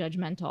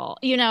non-judgmental,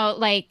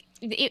 like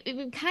it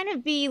would kind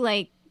of be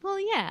like well,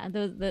 yeah,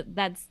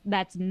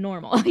 that's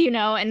normal,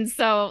 and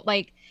so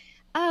like,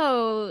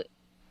 oh,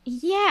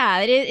 yeah,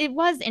 it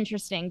was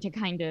interesting to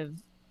kind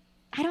of,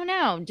 I don't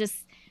know,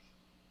 just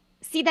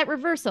see that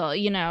reversal,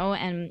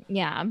 and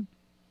yeah.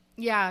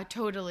 Yeah,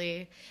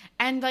 totally.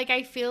 And like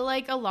I feel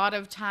like a lot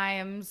of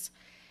times,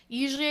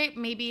 usually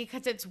maybe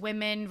because it's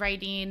women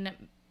writing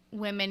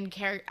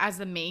as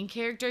the main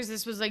characters,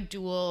 this was like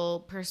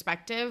dual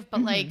perspective, but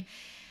Mm-hmm. like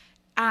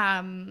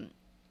um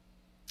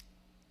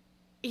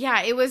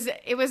yeah, it was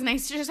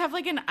nice to just have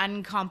like an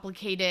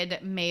uncomplicated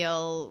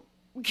male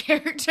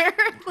character.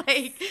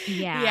 Like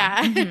Yeah.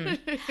 yeah.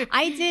 Mm-hmm.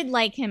 I did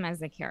like him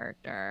as a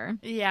character.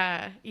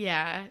 Yeah,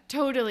 yeah,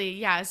 totally.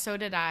 Yeah, so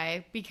did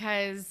I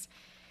because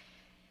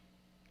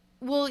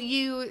well,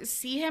 you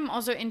see him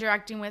also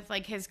interacting with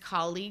like his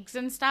colleagues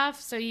and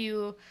stuff, so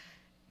you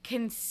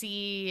can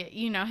see,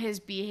 his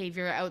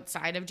behavior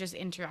outside of just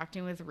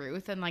interacting with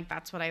Ruth, and like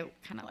that's what I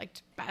kind of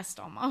liked best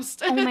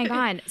almost. Oh my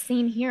God,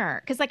 same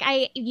here. Because like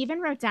I even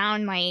wrote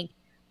down like,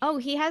 oh,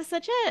 he has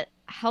such a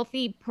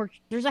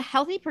there's a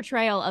healthy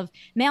portrayal of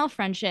male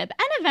friendship.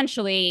 And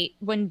eventually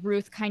when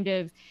Ruth kind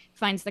of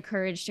finds the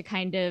courage to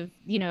kind of,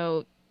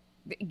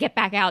 get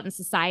back out in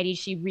society,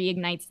 she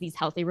reignites these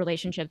healthy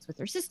relationships with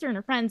her sister and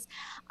her friends.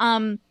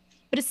 Um,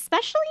 but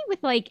especially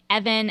with like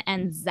Evan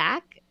and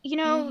Zach,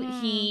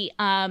 Mm-hmm. he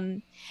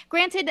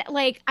granted,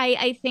 like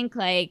I think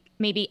like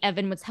maybe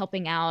Evan was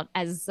helping out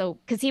as so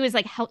because he was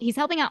like he's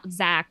helping out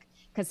Zach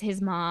because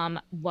his mom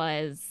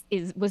was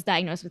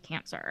diagnosed with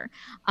cancer.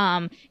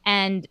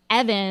 And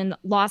Evan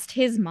lost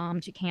his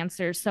mom to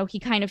cancer, so he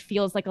kind of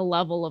feels like a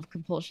level of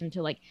compulsion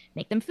to like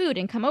make them food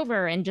and come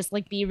over and just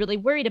like be really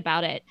worried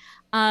about it.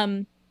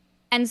 um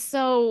and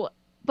so,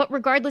 but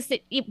regardless,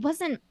 it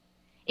wasn't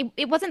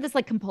this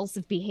like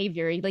compulsive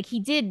behavior. Like he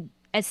did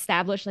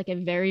establish like a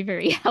very,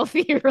 very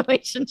healthy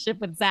relationship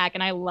with Zach,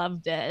 and I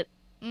loved it.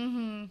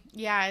 Mm-hmm.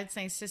 Yeah, it's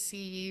nice to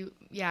see,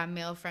 yeah,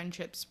 male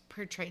friendships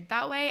portrayed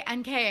that way.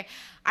 And okay,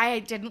 I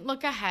didn't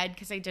look ahead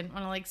because I didn't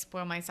want to like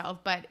spoil myself,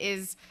 but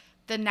is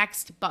the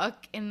next book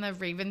in the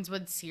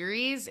Ravenswood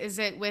series, is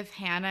it with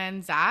Hannah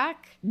and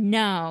Zach?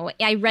 No,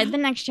 I read the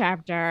next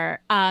chapter.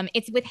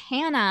 It's with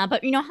Hannah,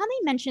 but you know how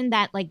they mentioned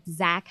that like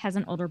Zach has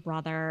an older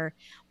brother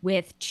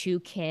with two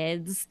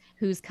kids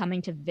who's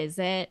coming to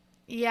visit.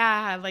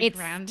 Yeah, like It's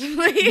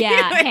randomly.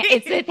 Yeah,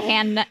 it's with Like,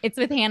 Hannah. It's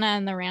with Hannah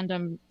and the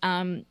random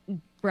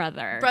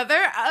brother.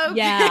 brother?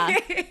 Yeah.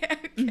 Okay.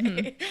 Hmm.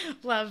 Okay.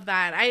 Love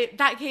that.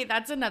 Okay,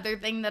 that's another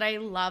thing that I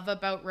love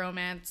about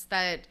romance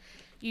that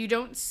you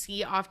don't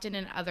see often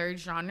in other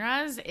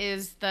genres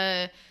is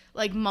the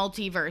like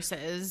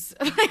multiverses.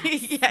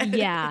 Yes. Yeah.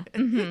 Yeah.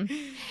 Hmm.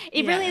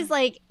 It really Yeah. is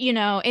like,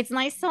 it's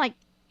nice to like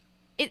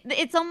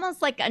it's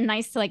almost like a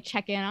nice to like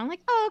check in. I'm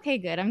like, oh, okay,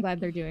 good. I'm glad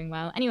they're doing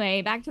well.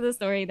 Anyway, back to the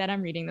story that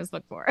I'm reading this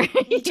book for.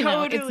 It's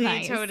Totally,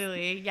 nice.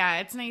 totally. Yeah,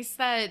 it's nice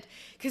that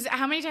because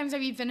how many times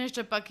have you finished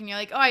a book and you're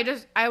like, oh,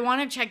 I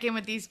want to check in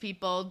with these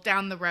people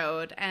down the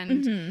road,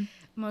 and Hmm.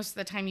 most of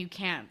the time you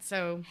can't.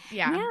 So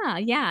yeah. Yeah,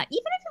 yeah.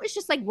 Even if it was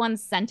just like one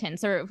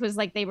sentence, or it was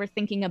like they were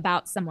thinking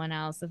about someone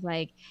else, of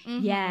like,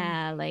 Mm-hmm.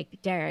 yeah, like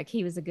Derek,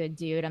 he was a good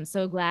dude. I'm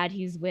so glad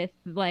he's with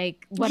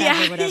like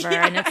whatever, Yeah, whatever.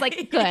 And it's yeah,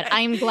 like, good. yeah.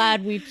 I'm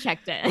glad we've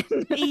checked in.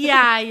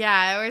 Yeah,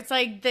 yeah. Or it's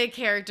like the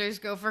characters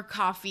go for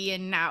coffee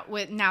and now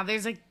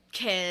there's a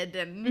kid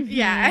and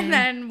yeah, and Hmm.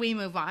 then we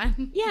move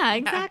on. Yeah, Yeah.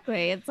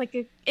 exactly. It's like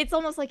it's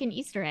almost like an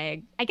Easter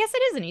egg. I guess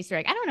it is an Easter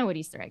egg. I don't know what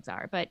Easter eggs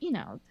are, but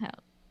how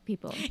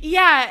people.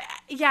 Yeah,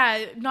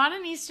 yeah, not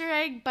an Easter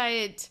egg,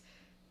 but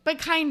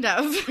kind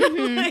of.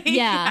 Like,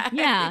 Yeah, yeah.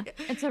 yeah.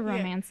 It's a Yeah.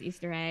 romance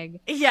Easter egg.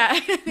 Yeah.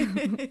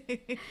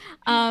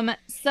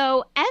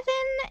 So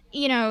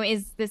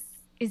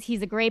Evan,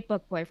 he's a great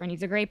book boyfriend.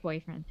 He's a great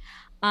boyfriend.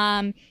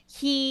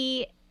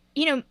 He,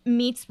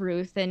 meets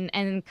Ruth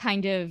and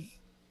kind of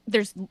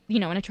there's,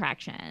 an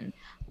attraction.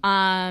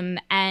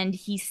 And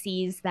he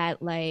sees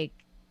that like,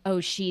 oh,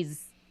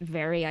 she's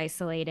very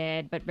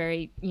isolated, but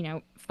very,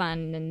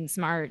 fun and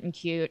smart and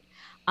cute.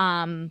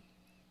 And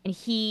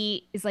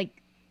he is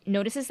like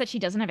notices that she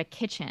doesn't have a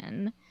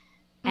kitchen,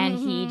 and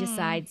he Hmm.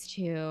 decides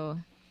to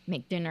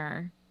make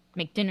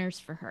dinners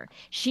for her.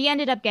 She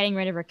ended up getting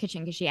rid of her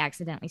kitchen because she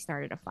accidentally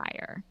started a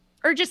fire.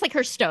 Or just like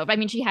her stove. I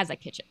mean, she has a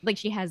kitchen. Like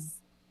she has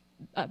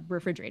a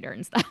refrigerator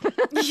and stuff.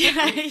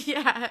 Yeah,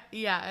 yeah,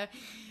 yeah.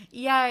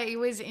 Yeah, it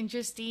was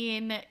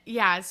interesting.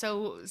 Yeah,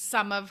 so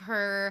some of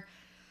her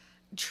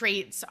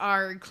traits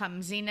are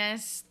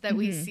clumsiness that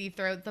we Hmm. see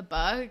throughout the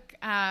book.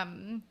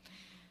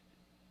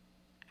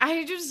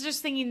 I was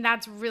just thinking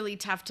that's really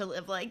tough to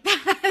live like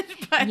that,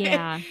 but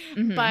Yeah.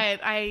 Hmm.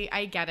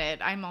 I get it.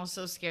 I'm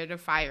also scared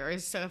of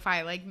fires, so if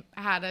I like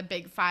had a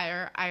big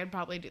fire, I would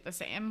probably do the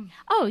same.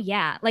 Oh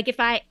yeah. Like if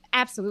I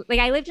absolutely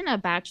like I lived in a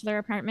bachelor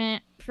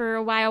apartment for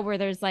a while where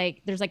there's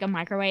like a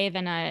microwave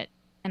and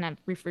a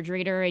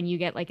refrigerator, and you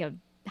get like a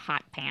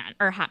hot pan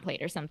or hot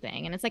plate or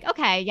something. And it's like,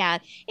 okay, yeah,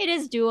 it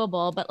is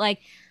doable, but like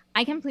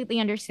I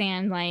completely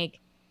understand like,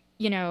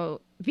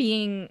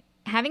 being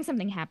having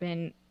something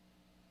happen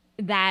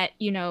that,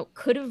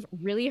 could have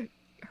really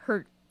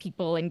hurt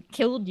people and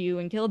killed you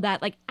and killed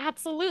that, like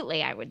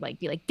absolutely I would like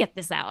be like, get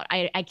this out.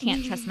 I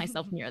can't trust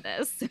myself near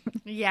this.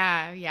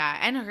 Yeah, yeah.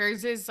 And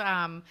hers is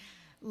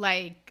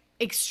like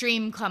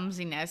extreme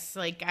clumsiness,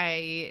 like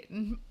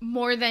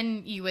more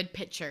than you would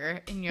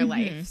picture in your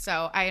life.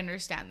 So I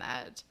understand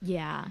that.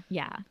 Yeah,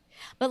 yeah.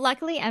 But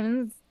luckily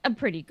Evan's a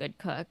pretty good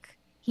cook.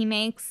 He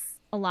makes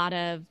a lot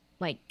of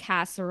like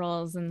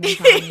casseroles and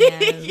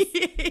lasagnas.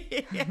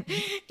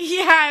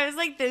 Yeah, I was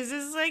like, this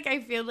is like,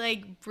 I feel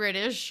like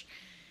British,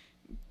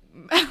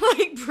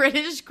 like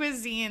British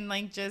cuisine,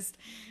 like just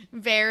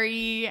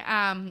very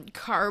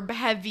carb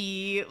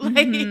heavy,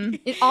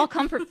 like All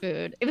comfort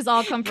food. It was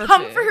all comfort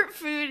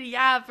food,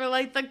 yeah, for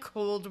like the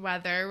cold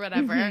weather,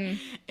 whatever.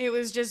 It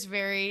was just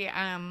very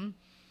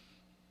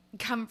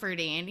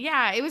comforting.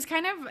 Yeah, it was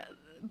kind of,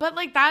 but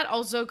like that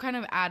also kind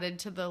of added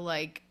to the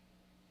like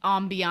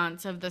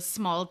ambiance of the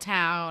small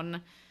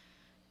town.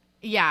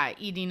 Yeah,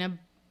 eating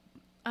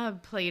a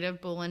plate of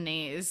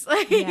bolognese.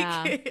 Like,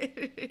 Yeah.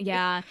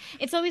 Yeah.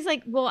 It's always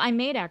like, well, I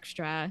made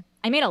extra.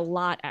 I made a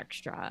lot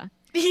extra.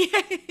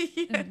 Yeah,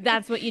 yeah.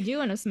 That's what you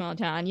do in a small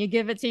town. You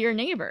give it to your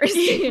neighbors,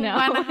 you know?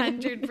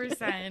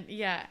 100%.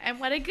 Yeah.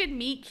 And what a good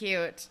meat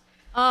cute.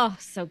 Oh,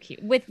 so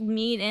cute. With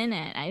meat in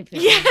it. I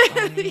feel Yeah.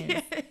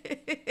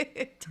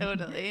 Yeah.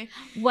 Totally.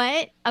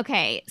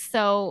 Okay,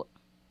 so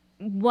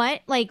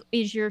what like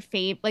is your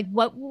favorite, like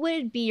what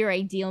would be your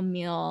ideal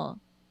meal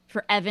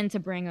for Evan to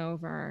bring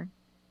over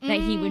that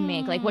he would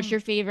make? Like what's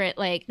your favorite,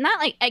 like not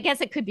like, I guess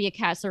it could be a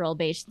casserole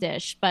based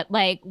dish, but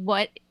like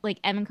what, like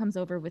Evan comes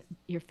over with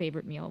your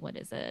favorite meal, what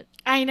is it?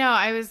 I know.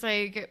 I was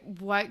like,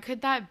 what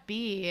could that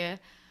be?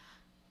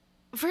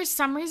 For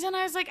some reason,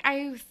 I was like,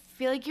 I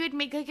feel like you would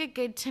make like a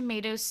good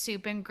tomato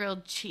soup and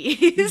grilled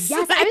cheese.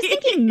 Yes, I was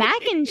thinking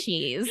mac and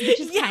cheese, which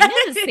is kind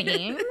of the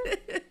same.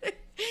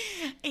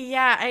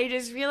 Yeah, I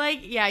just feel like,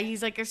 yeah,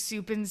 he's like a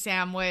soup and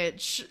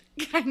sandwich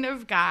kind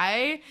of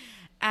guy.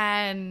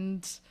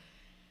 And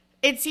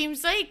it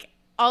seems like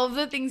all of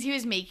the things he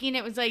was making,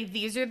 it was like,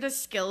 these are the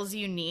skills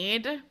you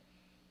need.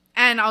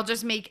 And I'll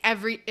just make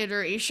every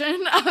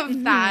iteration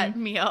of that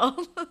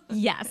meal.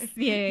 Yes.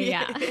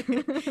 Yeah.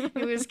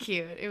 It was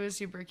cute. It was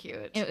super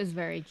cute. It was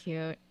very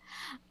cute.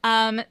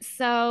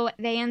 So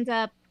they end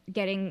up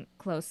getting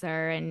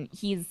closer, and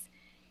he's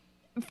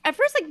at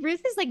first like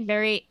Ruth is like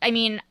very, I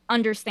mean,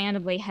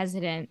 understandably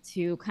hesitant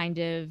to kind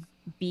of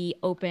be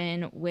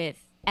open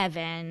with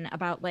Evan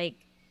about like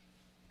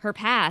her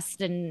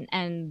past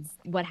and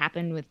what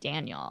happened with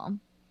Daniel.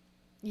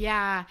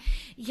 Yeah.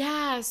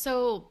 Yeah.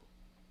 So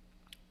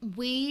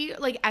we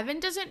like Evan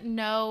doesn't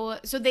know.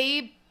 So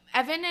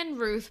Evan and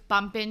Ruth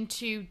bump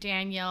into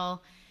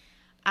Daniel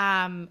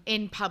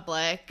in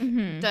public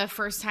the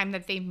first time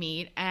that they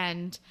meet,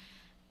 and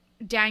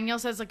Daniel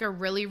says like a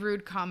really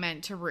rude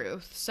comment to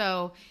Ruth.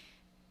 So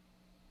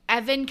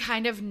Evan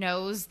kind of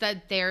knows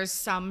that there's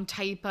some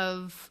type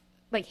of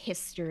like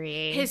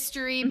history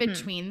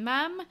between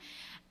them.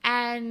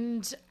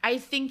 And I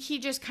think he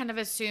just kind of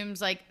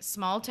assumes like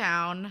small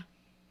town,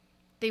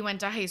 they went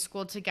to high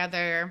school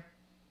together,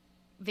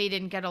 they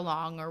didn't get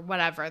along or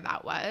whatever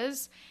that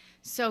was.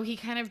 So he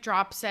kind of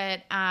drops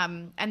it.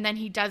 And then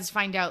he does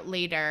find out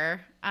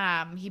later.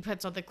 He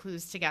puts all the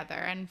clues together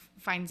and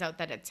finds out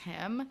that it's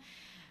him.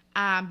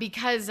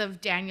 Because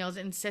of Daniel's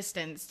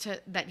insistence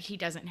that he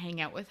doesn't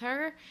hang out with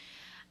her.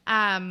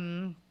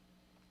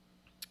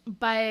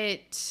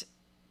 But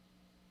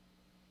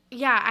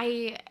yeah,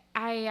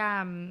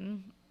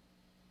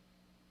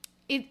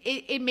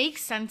 it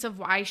makes sense of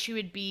why she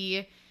would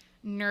be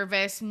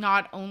nervous,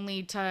 not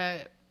only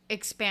to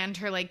expand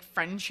her like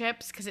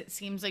friendships, because it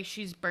seems like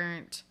she's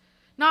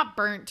not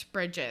burnt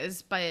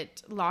bridges,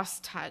 but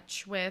lost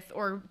touch with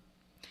or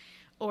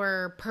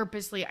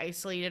purposely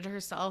isolated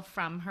herself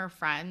from her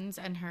friends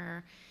and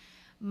her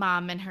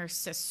mom and her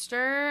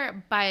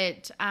sister.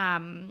 But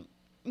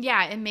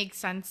yeah, it makes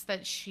sense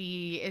that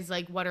she is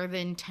like, what are the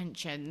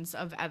intentions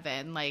of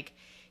Evan? Like,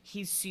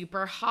 he's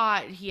super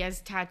hot, he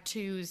has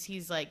tattoos,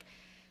 he's like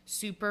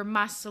super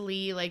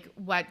muscly, like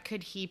what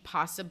could he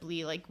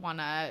possibly like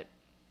wanna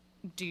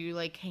do,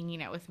 like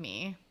hanging out with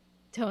me?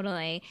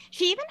 Totally.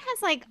 She even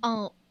has like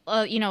a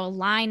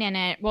line in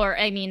it, or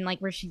I mean like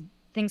where she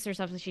thinks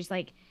herself, she's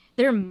like,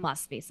 there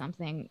must be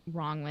something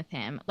wrong with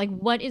him. Like,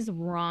 what is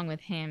wrong with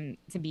him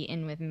to be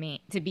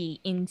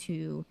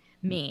into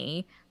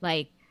me?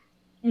 Like,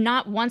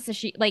 not once does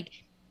she, like,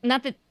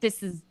 not that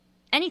this is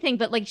anything,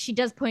 but like she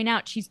does point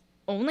out she's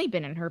only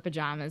been in her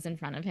pajamas in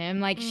front of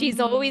him. Like, she's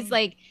always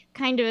like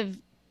kind of,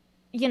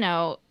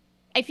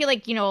 I feel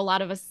like, a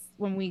lot of us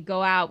when we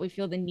go out, we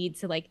feel the need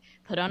to like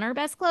put on our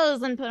best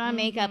clothes and put on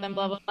makeup and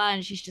blah, blah, blah.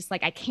 And she's just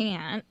like, I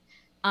can't.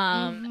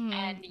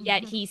 And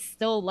yet he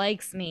still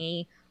likes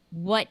me.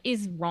 What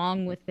is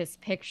wrong with this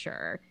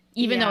picture?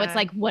 Even though it's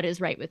like, what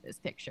is right with this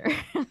picture?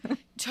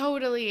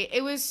 Totally.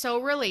 It was so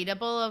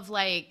relatable of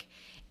like,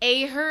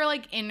 her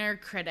like inner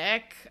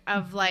critic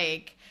of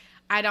like,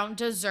 I don't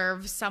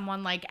deserve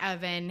someone like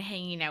Evan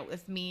hanging out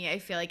with me. I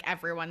feel like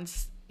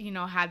everyone's,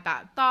 had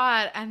that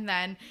thought. And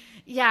then,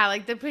 yeah,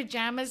 like the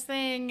pajamas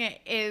thing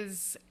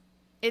is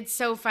It's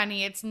so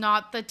funny. It's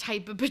not the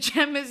type of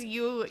pajamas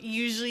you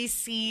usually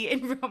see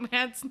in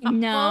romance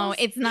novels. No,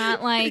 it's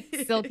not like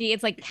silky.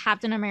 It's like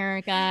Captain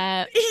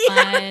America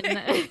fun.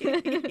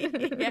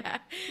 Yeah.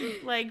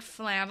 Like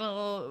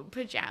flannel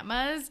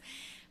pajamas.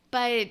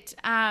 But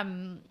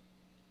I'm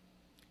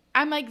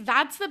like,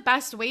 that's the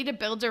best way to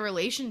build a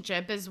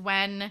relationship is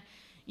when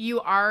you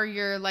are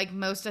your like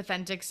most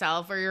authentic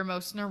self or your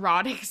most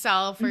neurotic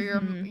self or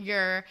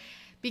your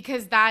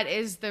because that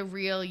is the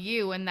real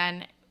you. And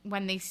then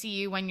when they see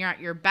you when you're at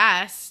your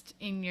best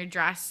in your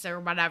dress or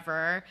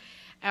whatever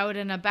out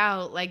and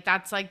about, like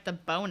that's like the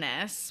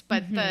bonus.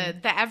 But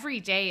the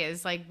everyday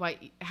is like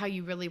how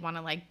you really want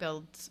to like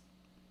build,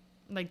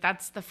 like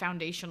that's the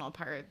foundational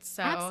part.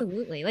 So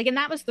Absolutely. Like, and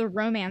that was the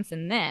romance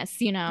in this,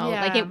 you know,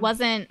 like yeah. it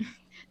wasn't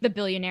the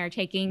billionaire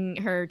taking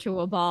her to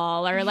a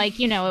ball or like,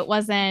 you know, it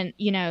wasn't,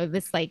 you know,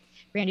 this like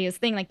grandiose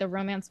thing. Like the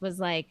romance was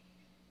like,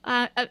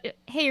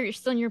 hey, you're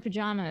still in your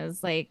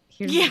pajamas. Like,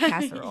 here's the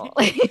casserole.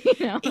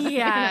 You know?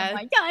 Yeah. I'm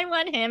like, I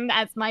want him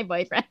as my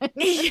boyfriend.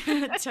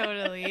 Yeah,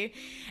 totally.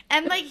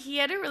 And like he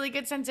had a really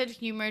good sense of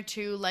humor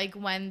too. Like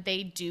when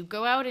they do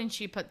go out and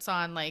she puts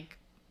on like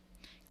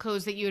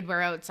clothes that you would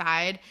wear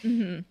outside.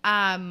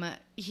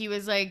 He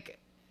was like,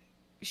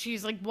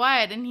 she's like,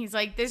 what? And he's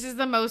like, this is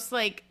the most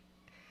like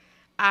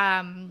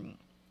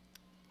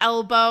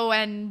elbow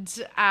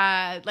and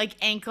like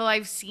ankle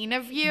I've seen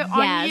of you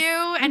on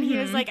you. And he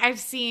was like, I've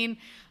seen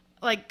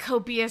like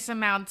copious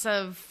amounts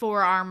of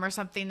forearm or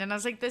something. And I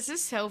was like, this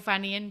is so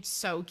funny and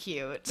so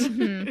cute.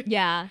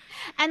 Yeah.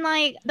 And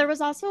like there was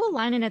also a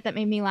line in it that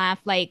made me laugh.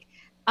 Like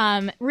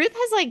Ruth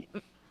has like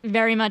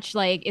very much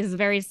like is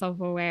very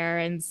self-aware,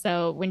 and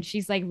so when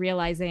she's like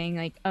realizing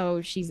like,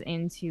 oh, she's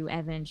into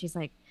Evan, she's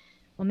like,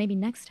 well, maybe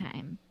next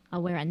time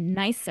I'll wear a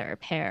nicer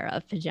pair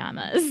of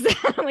pajamas.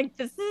 I'm like,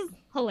 this is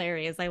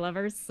hilarious. I love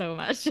her so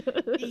much.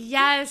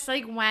 Yes,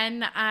 like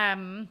when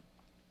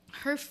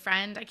her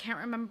friend, I can't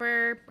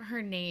remember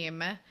her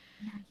name. I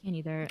can't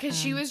either. Because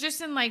she was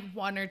just in like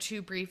one or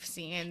two brief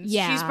scenes.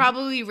 Yeah. She's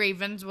probably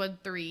Ravenswood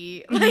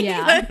 3. Like,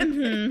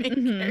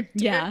 yeah.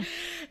 Yeah.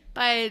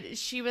 But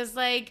she was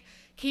like,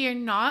 okay, you're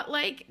not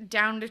like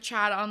down to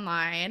chat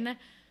online.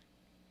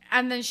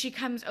 And then she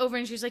comes over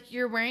and she's like,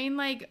 you're wearing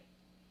like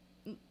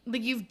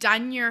you've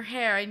done your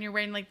hair and you're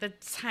wearing like the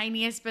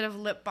tiniest bit of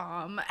lip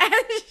balm. And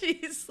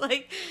she's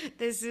like,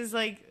 this is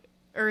like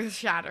earth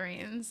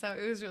shattering. So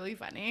it was really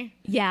funny.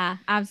 Yeah,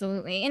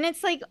 absolutely. And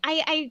it's like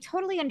I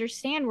totally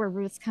understand where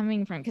Ruth's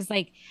coming from, because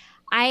like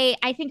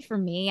I think for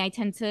me, I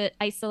tend to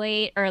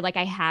isolate, or like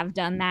I have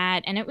done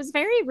that, and it was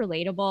very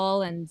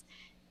relatable, and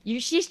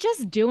she's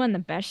just doing the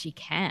best she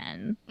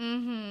can.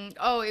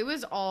 Oh, it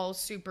was all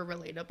super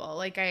relatable.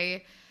 Like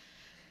I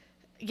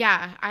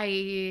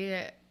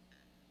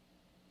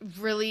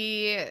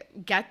really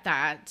get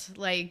that.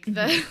 Like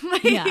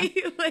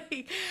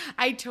like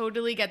I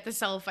totally get the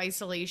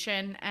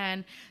self-isolation,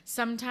 and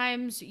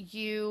sometimes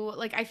you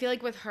like, I feel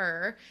like with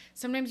her,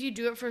 sometimes you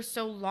do it for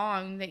so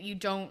long that you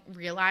don't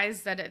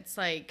realize that it's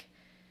like,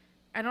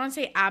 I don't want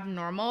to say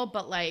abnormal,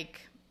 but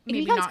like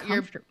maybe not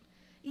your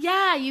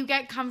you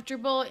get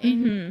comfortable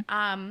in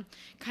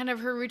kind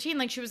of her routine.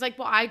 Like she was like,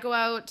 well, I go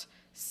out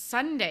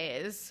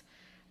Sundays,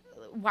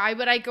 why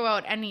would I go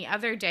out any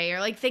other day? Or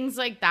like things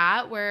like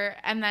that, where,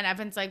 and then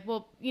Evan's like,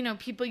 well, you know,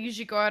 people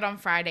usually go out on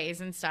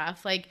Fridays and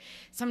stuff. Like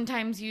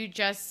sometimes you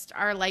just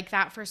are like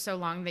that for so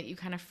long that you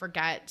kind of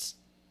forget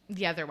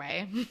the other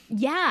way.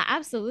 Yeah,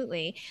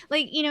 absolutely.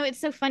 Like, you know, it's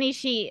so funny.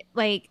 She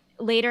like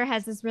later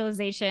has this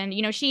realization,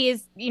 you know, she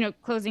is, you know,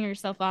 closing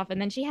herself off,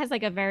 and then she has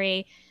like a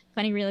very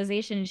funny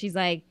realization, and she's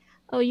like,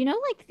 oh, you know,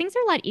 like things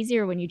are a lot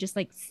easier when you just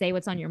like say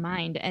what's on your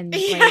mind and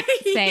like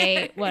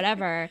say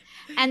whatever.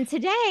 And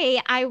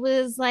today I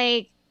was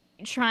like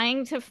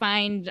trying to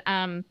find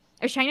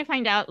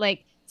out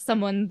like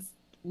someone's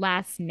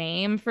last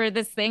name for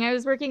this thing I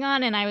was working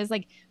on, and I was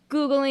like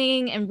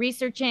Googling and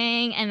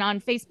researching, and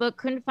on Facebook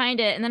couldn't find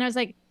it, and then I was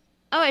like,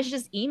 oh, I should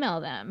just email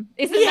them.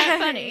 Isn't that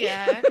funny?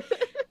 Yeah.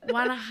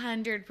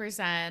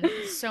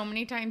 100%. So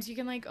many times you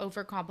can like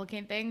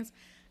overcomplicate things.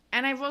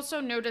 And I've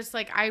also noticed,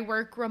 like, I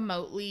work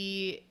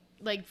remotely,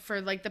 like,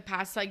 for, like, the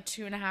past, like,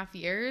 2.5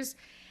 years.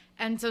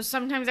 And so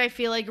sometimes I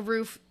feel like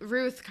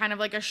Ruth kind of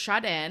like a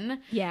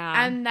shut-in.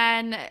 Yeah.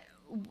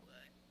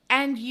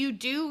 And you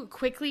do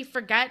quickly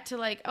forget to,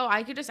 like, oh,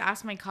 I could just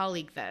ask my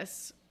colleague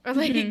this. Or,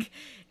 like,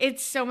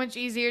 it's so much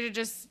easier to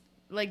just,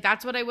 like,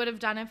 that's what I would have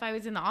done if I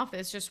was in the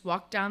office. Just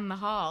walk down the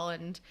hall.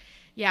 And,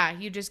 yeah,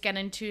 you just get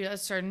into a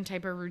certain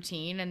type of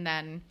routine, and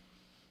then...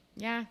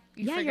 you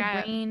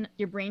forget.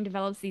 Your brain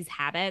develops these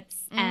habits,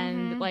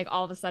 and like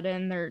all of a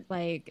sudden they're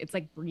like, it's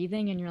like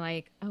breathing, and you're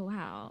like, oh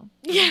wow.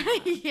 Yeah.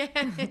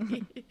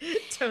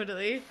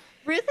 Totally.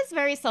 Ruth is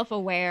very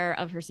self-aware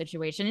of her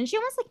situation, and she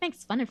almost like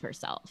makes fun of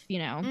herself, you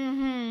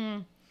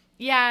know.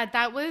 Yeah,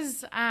 that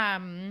was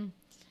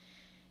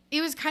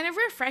it was kind of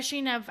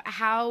refreshing of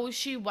how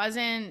she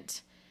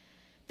wasn't,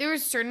 there were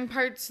certain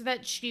parts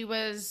that she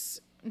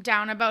was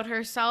down about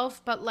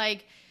herself, but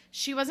like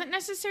she wasn't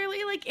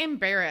necessarily like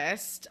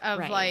embarrassed of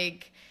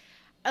like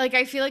like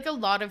I feel like a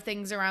lot of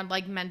things around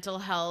like mental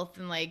health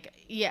and like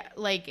yeah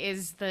like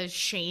is the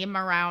shame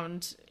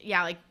around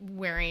like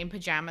wearing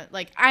pajamas.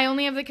 Like I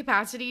only have the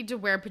capacity to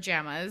wear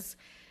pajamas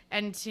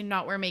and to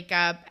not wear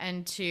makeup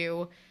and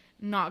to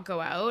not go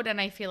out,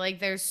 and I feel like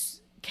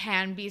there's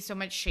can be so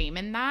much shame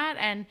in that,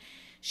 and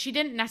she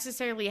didn't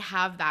necessarily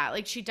have that.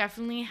 Like she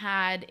definitely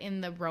had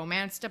in the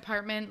romance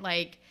department,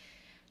 like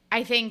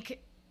I think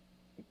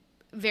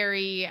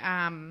very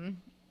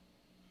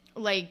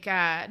like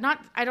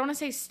not, I don't want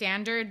to say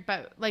standard,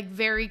 but like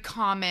very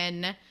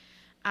common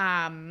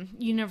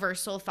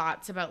universal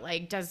thoughts about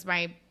like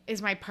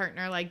is my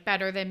partner like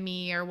better than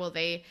me, or will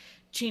they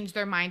change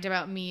their mind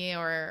about me,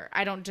 or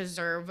I don't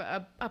deserve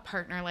a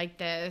partner like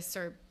this,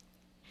 or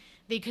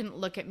they couldn't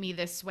look at me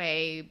this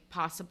way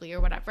possibly,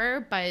 or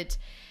whatever. But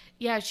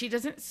yeah, she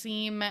doesn't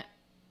seem,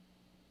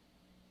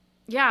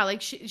 yeah,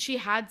 like she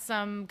had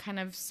some kind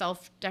of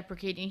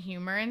self-deprecating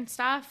humor and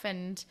stuff,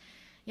 and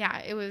yeah,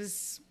 it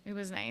was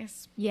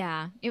nice.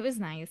 Yeah, it was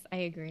nice. I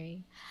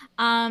agree.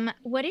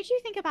 What did you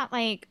think about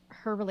like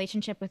her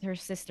relationship with her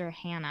sister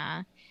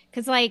Hannah?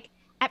 Because like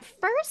at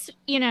first,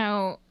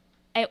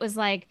 it was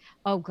like,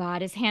 oh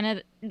God, is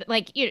Hannah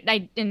like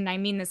I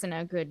mean this in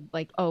a good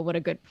like, oh, what a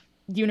good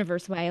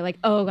universe way. Like,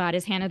 oh God,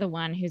 is Hannah the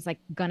one who's like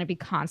gonna be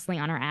constantly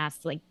on her ass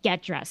to like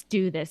get dressed,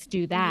 do this,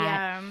 do that?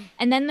 Yeah.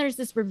 And then there's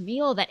this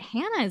reveal that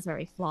Hannah is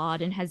very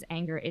flawed and has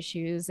anger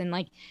issues. And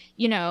like,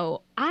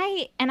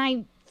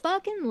 I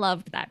fucking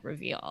loved that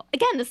reveal.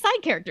 Again, the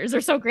side characters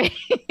are so great.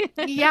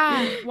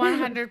 Yeah,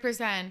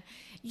 100%.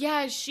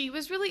 Yeah, she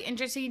was really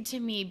interesting to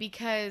me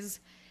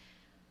because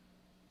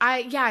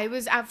I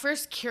was at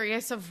first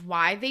curious of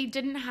why they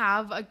didn't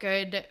have a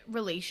good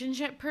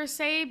relationship per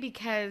se,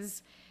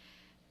 because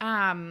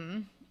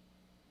um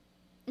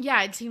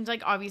yeah, it seems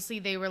like obviously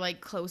they were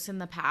like close in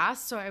the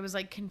past, so I was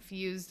like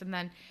confused, and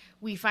then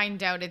we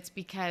find out it's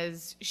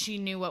because she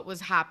knew what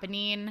was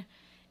happening,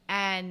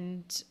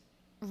 and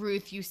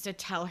Ruth used to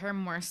tell her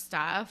more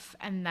stuff,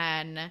 and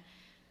then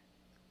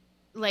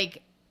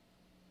like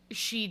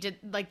she did,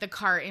 like the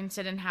car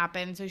incident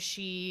happened, so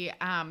she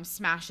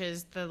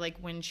smashes the like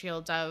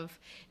windshield of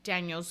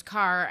Daniel's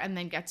car and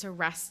then gets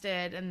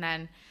arrested, and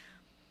then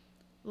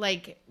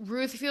like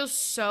Ruth feels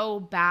so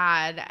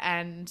bad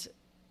and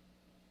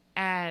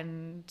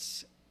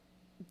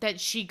that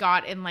she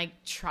got in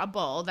like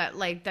trouble that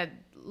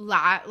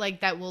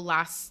that will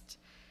last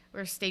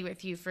or stay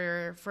with you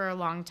for a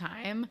long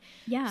time.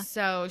 Yeah.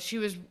 So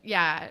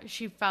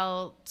she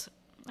felt,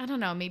 I don't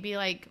know, maybe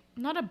like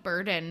not a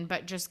burden,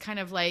 but just kind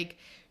of like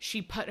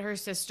she put her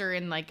sister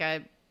in like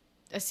a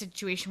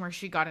situation where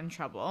she got in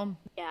trouble.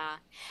 Yeah.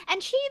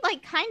 And she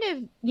like kind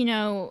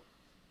of,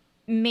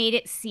 made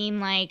it seem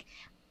like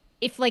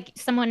if like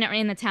someone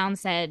in the town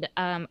said,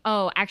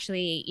 oh,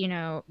 actually,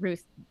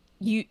 Ruth,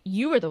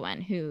 you were the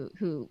one who,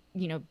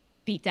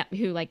 beat that,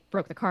 who like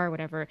broke the car or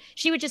whatever,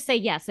 she would just say,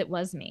 yes, it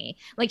was me.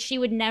 Like she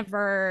would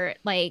never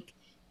like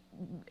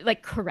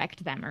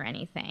correct them or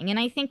anything. And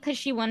I think because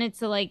she wanted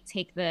to like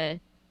take the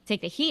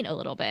heat a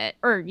little bit,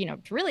 or to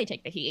really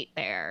take the heat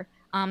there.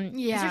 Because her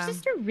Yeah.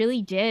 sister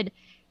really did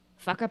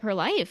fuck up her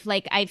life.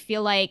 Like I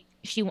feel like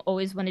she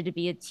always wanted to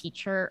be a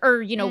teacher, or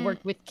Mm,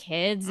 worked with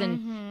kids, and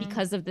mm-hmm.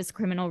 because of this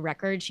criminal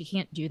record she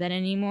can't do that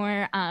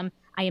anymore.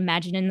 I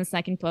imagine in the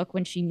second book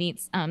when she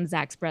meets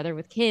Zach's brother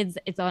with kids,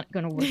 it's not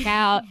going to work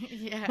out.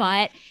 Yeah.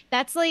 But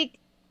that's like,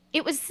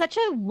 it was such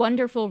a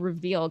wonderful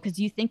reveal, because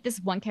you think this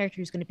one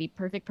character is going to be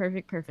perfect,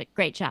 perfect, perfect,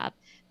 great job,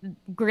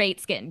 great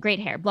skin, great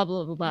hair, blah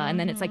blah blah blah, and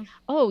then it's like,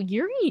 Mm-hmm. oh,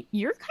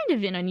 you're kind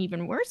of in an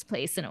even worse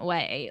place in a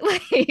way.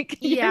 Like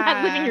you're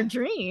not living your Yeah.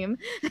 dream.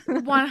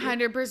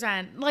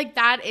 100%. Like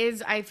that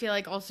is, I feel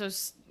like also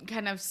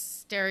kind of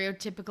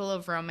stereotypical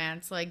of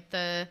romance, like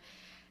the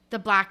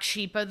black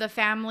sheep of the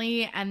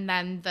family, and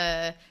then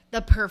the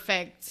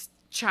perfect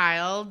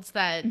child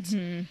that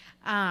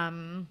Mm-hmm.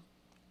 um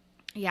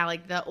yeah,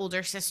 like the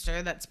older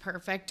sister that's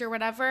perfect or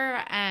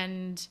whatever,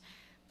 and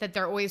that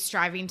they're always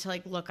striving to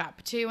like look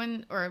up to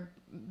and or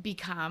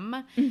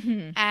become.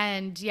 Mm-hmm.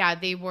 And yeah,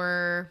 they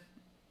were,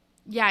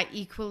 yeah,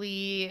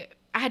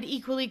 had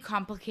equally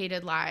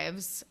complicated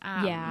lives.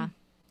 Yeah,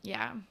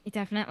 Yeah. it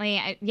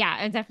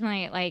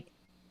definitely like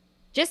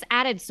just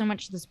added so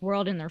much to this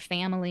world and their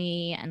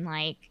family, and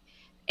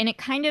it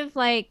kind of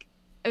like,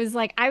 it was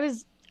like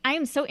I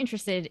am so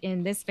interested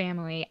in this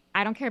family.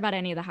 I don't care about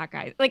any of the hot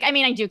guys. Like, I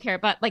mean, I do care,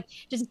 but like,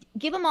 just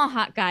give them all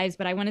hot guys.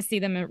 But I want to see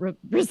them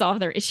resolve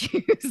their issues.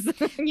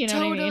 You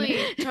know what I mean?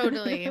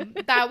 Totally,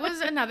 totally. That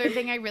was another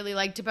thing I really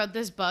liked about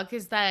this book,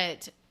 is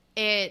that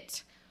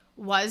it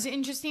was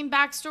interesting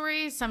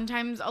backstories.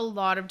 Sometimes, a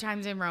lot of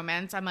times in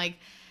romance, I'm like,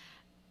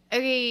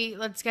 okay,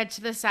 let's get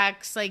to the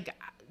sex. Like,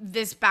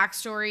 this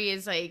backstory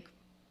is like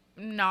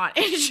not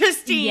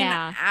interesting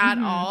Yeah. at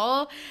Mm-hmm.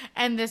 all.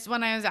 And this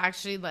one, I was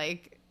actually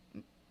like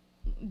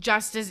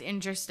just as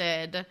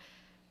interested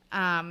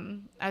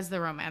as the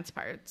romance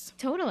parts.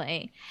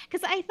 Totally.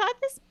 Because I thought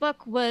this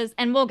book was,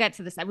 and we'll get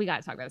to this, we got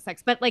to talk about the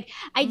sex, but like,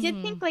 I did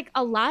Mm-hmm. think like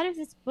a lot of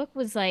this book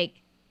was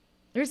like,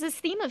 there's this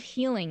theme of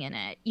healing in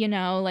it,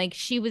 like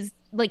she was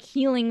like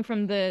healing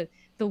from the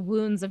the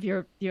wounds of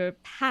your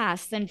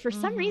past. And for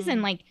some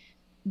reason, like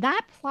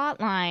that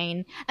plot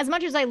line, as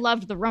much as I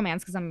loved the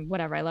romance, because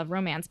I love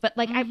romance, but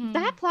like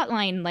that plot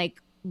line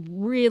like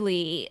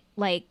really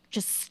like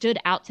just stood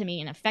out to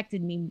me and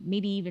affected me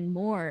maybe even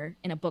more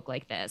in a book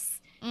like this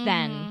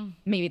than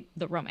maybe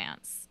the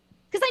romance.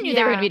 Because I knew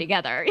they were gonna be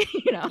together,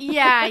 you know.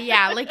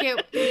 Yeah. Like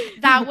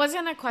that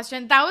wasn't a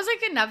question. That was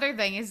like another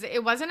thing, is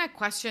it wasn't a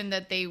question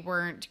that they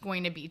weren't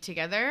going to be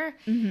together.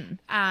 They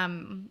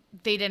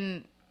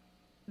didn't.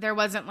 There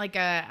wasn't like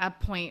a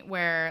point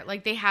where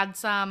like they had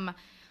some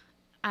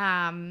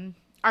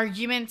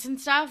arguments and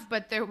stuff,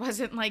 but there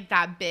wasn't like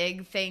that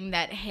big thing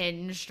that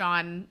hinged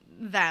on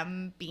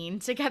them being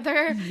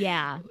together.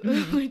 Yeah.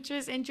 Which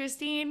was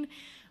interesting.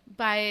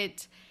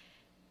 But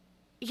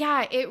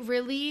yeah,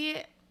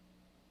 it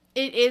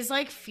is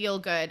like feel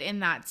good in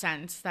that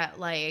sense that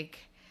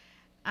like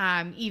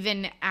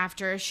even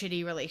after a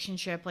shitty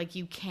relationship, like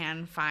you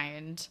can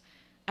find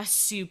a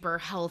super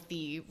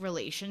healthy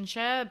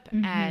relationship.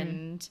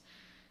 And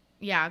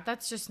yeah,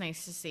 that's just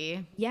nice to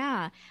see.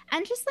 Yeah.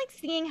 And just like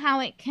seeing how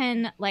it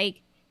can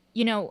like,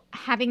 you know,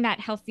 having that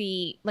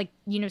healthy, like,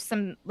 you know,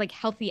 some like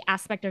healthy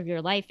aspect of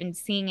your life and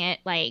seeing it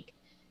like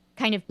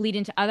kind of bleed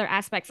into other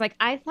aspects. Like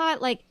I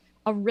thought like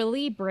a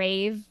really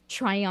brave,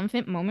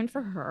 triumphant moment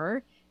for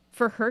her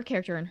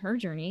character and her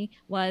journey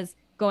was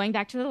going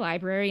back to the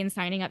library and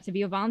signing up to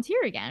be a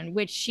volunteer again,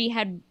 which she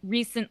had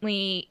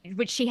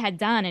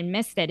done and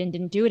missed it and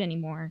didn't do it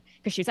anymore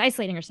because she was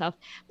isolating herself.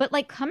 But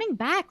like coming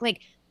back,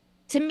 like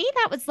to me,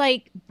 that was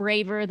like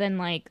braver than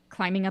like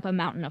climbing up a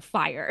mountain of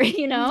fire,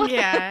 you know?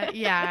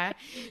 Yeah,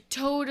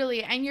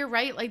 totally. And you're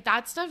right. Like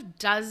that stuff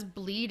does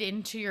bleed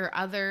into your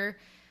other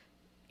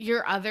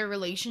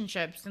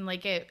relationships. And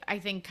like I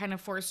think kind of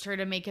forced her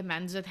to make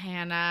amends with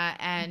Hannah.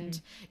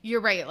 And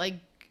you're right. Like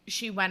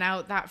she went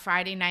out that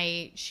Friday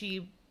night.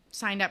 She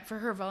signed up for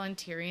her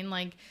volunteering.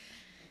 Like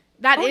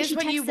that is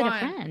what you want. A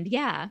friend.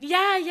 Yeah.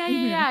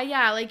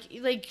 Yeah.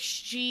 Like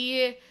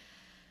she,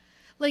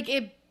 like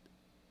it,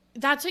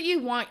 that's what you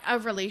want a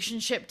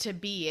relationship to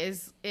be,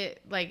 is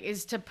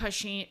to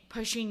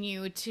pushing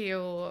you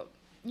to,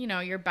 you know,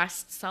 your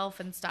best self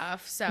and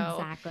stuff. So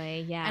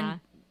exactly. Yeah. And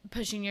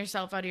pushing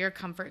yourself out of your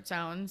comfort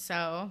zone.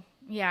 So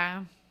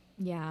yeah.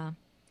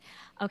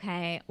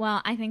 Okay.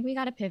 Well, I think we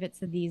got to pivot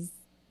to these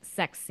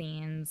sex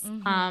scenes.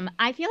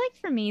 I feel like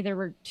for me, there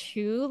were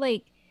two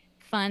like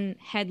fun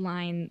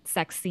headline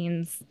sex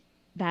scenes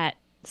that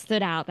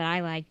stood out that I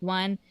liked.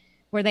 One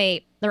where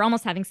they're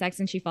almost having sex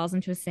and she falls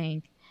into a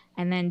sink.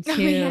 And then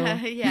two,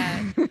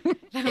 yeah.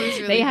 That was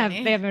really they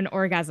funny. have an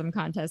orgasm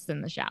contest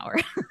in the shower.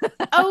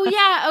 Oh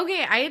yeah,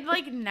 okay. I had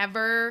like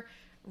never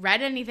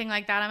read anything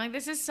like that. I'm like,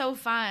 this is so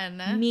fun.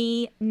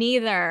 Me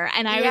neither.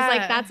 And I was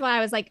like, that's why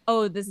I was like,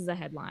 oh, this is a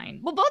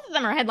headline. Well, both of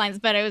them are headlines,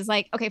 but it was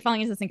like, okay,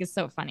 falling into the sink is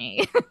so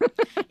funny.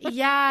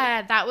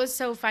 Yeah, that was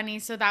so funny.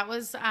 So that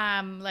was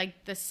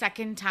like the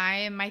second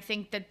time I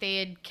think that they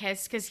had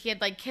kissed, because he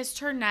had like kissed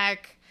her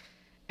neck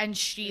and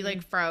she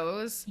like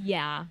froze.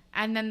 Yeah.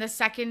 And then the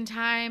second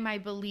time, I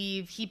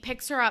believe, he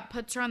picks her up,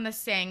 puts her on the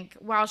sink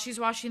while she's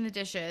washing the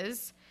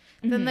dishes.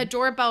 Then the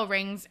doorbell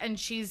rings and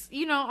she's,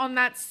 you know, on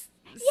that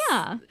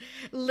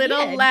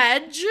little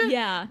ledge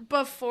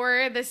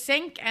before the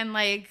sink, and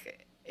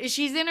like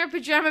she's in her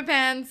pajama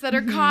pants that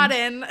are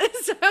cotton.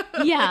 So,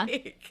 yeah.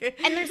 Like,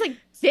 and there's like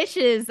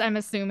dishes, I'm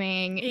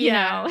assuming, you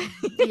know.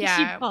 Yeah.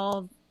 She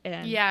falls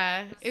in.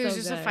 Yeah. It was so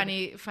just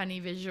good. a funny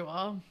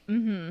visual.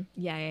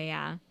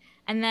 Yeah.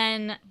 And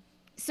then,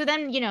 so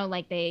then, you know,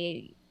 like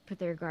they put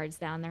their guards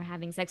down, they're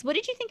having sex. What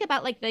did you think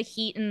about like the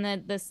heat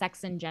and the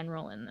sex in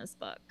general in this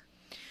book?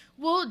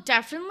 Well,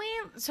 definitely.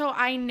 So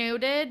I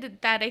noted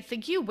that I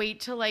think you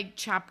wait till like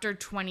chapter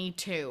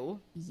 22.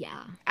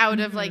 Yeah. Out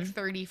of like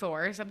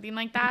 34 or something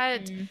like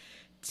that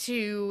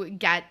to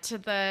get to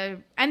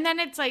the, and then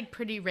it's like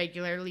pretty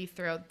regularly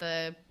throughout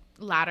the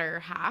latter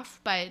half.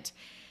 But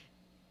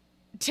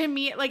to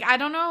me, like, I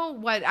don't know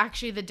what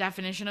actually the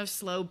definition of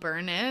slow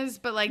burn is,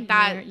 but like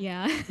that,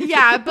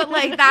 yeah, but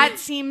like that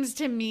seems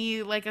to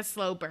me like a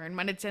slow burn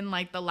when it's in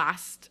like the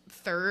last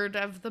third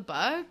of the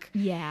book.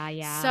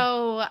 Yeah.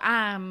 So,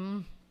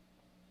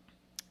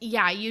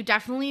 yeah, you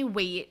definitely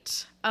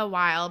wait a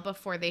while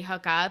before they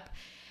hook up.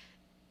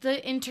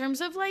 In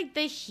terms of like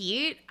the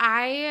heat,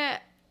 I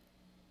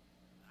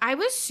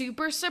was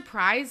super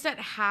surprised at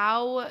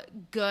how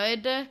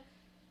good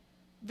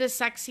the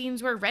sex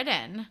scenes were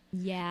written.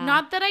 Yeah.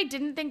 Not that I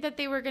didn't think that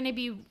they were going to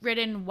be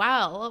written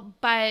well,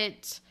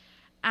 but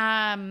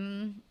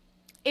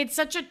it's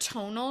such a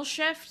tonal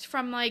shift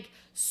from like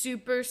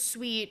super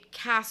sweet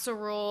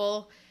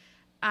casserole,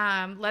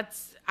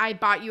 I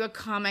bought you a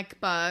comic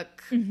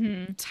book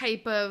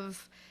type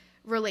of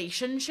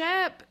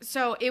relationship.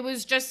 So it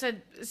was just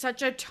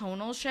such a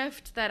tonal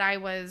shift that I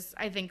was,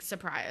 I think,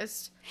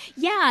 surprised.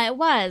 Yeah, it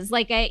was.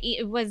 Like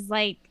it was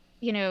like,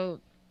 you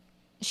know,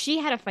 she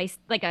had a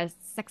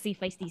sexy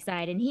feisty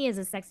side and he has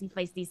a sexy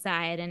feisty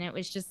side, and it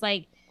was just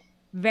like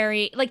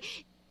very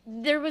like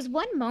there was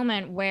one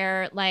moment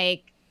where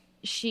like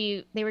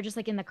they were just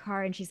like in the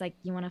car and she's like,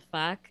 you want to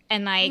fuck?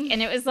 And like,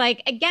 and it was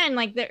like, again,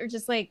 like they're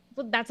just like,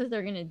 well, that's what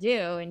they're gonna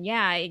do. And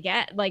yeah, I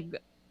get like,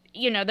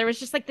 there was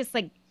just like this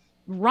like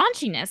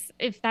raunchiness,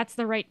 if that's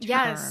the right term.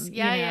 Yes.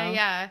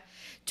 Yeah.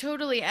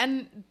 Totally.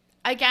 And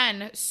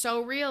again,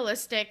 so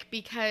realistic,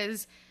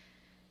 because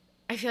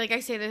I feel like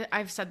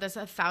I've said this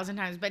 1,000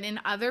 times, but in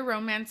other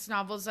romance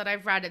novels that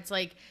I've read, it's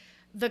like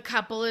the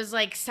couple is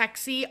like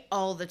sexy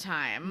all the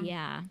time.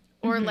 Yeah.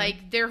 Or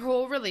like their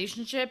whole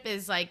relationship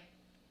is like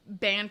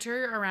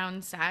banter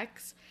around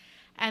sex.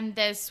 And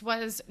this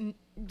was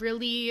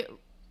really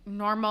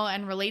normal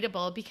and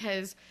relatable,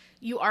 because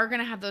you are going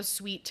to have those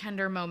sweet,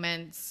 tender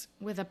moments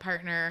with a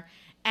partner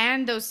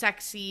and those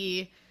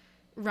sexy,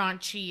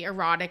 raunchy,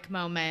 erotic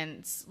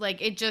moments.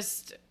 Like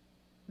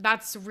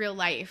that's real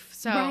life.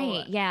 So,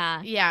 right.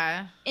 Yeah.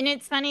 Yeah. And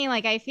it's funny.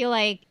 Like, I feel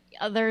like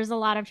there's a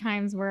lot of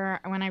times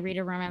where when I read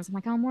a romance, I'm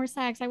like, oh, more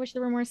sex. I wish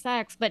there were more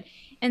sex. But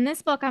in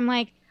this book, I'm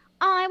like,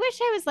 oh, I wish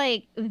I was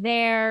like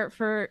there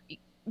for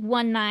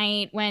one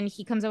night when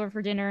he comes over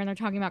for dinner and they're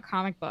talking about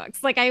comic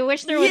books. Like, I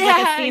wish there was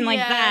like a scene like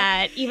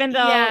that, even though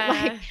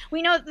like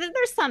we know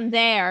there's some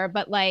there,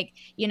 but like,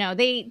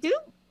 they do,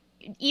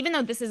 even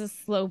though this is a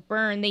slow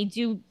burn, they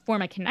do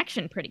form a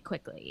connection pretty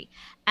quickly.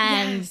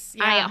 And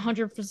I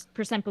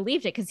 100%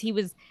 believed it, because he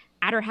was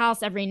at her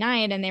house every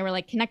night and they were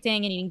like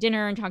connecting and eating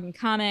dinner and talking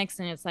comics.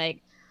 And it's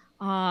like,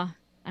 I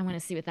want to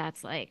see what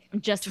that's like.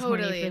 I'm just as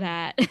horny for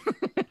that.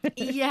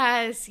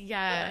 Yes.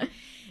 Yeah.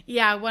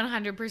 Yeah.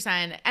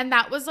 100%. And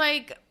that was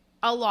like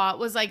a lot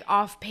was like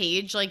off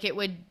page. Like it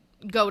would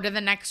go to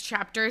the next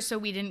chapter. So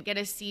we didn't get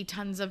to see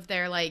tons of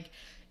their like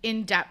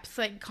in-depth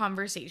like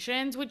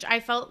conversations, which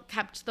I felt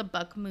kept the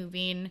book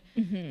moving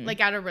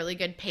like at a really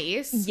good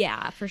pace.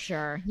 Yeah, for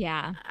sure.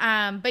 Yeah.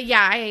 But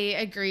yeah, I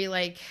agree.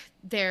 Like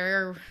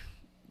their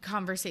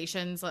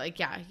conversations, like,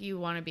 yeah, you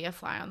want to be a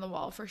fly on the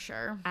wall for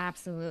sure.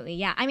 Absolutely.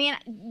 Yeah. I mean,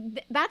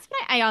 that's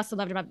what I also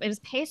loved about it. It was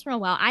paced real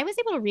well. I was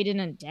able to read it in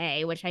a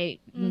day, which I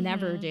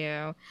never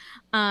do.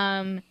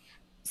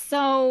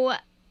 So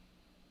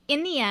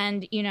in the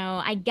end,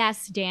 I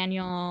guess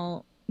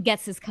Daniel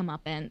gets his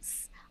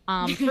comeuppance.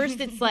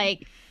 First it's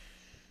like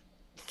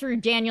through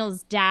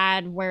Daniel's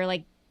dad, where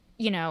like,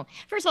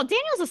 first of all,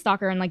 Daniel's a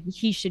stalker and like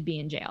he should be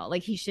in jail.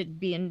 Like he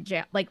should be in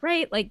jail. Like,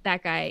 right? Like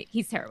that guy,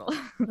 he's terrible.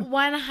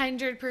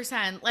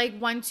 100%. Like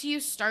once you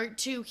start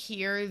to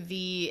hear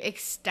the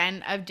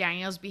extent of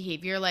Daniel's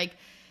behavior, like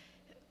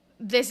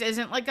this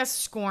isn't like a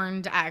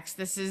scorned ex.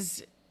 This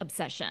is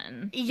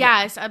obsession.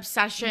 Yes,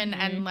 obsession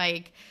and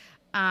like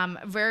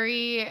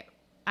very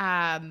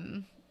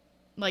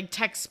like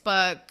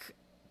textbook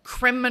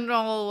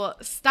criminal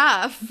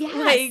stuff. Yeah,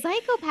 like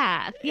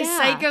psychopath. Yeah.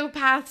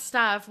 Psychopath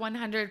stuff,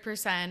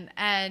 100%.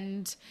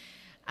 And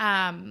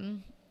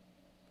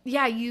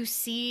yeah, you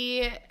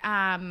see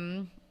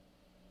kind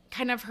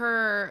of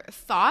her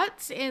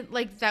thoughts in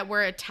like that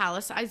were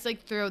italicized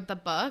like throughout the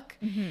book.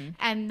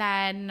 And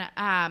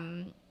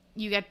then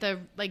you get the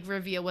like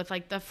reveal with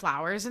like the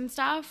flowers and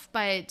stuff,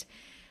 but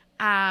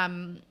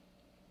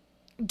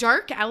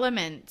dark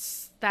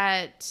elements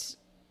that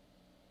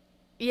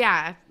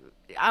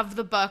of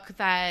the book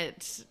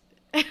that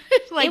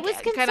like it was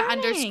kind of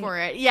underscore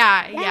it.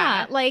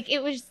 Yeah. Like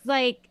it was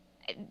like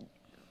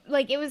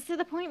it was to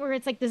the point where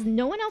it's like, does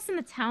no one else in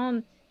the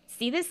town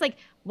see this? Like,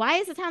 why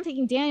is the town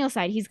taking Daniel's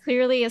side? He's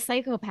clearly a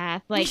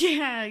psychopath. Like,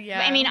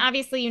 yeah. I mean,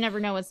 obviously you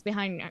never know what's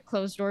behind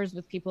closed doors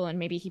with people, and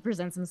maybe he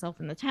presents himself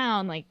in the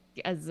town like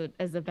as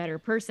a better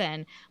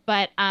person.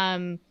 But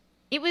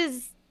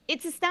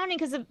it's astounding,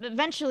 because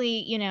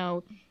eventually,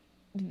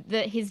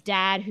 his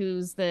dad,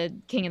 who's the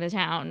king of the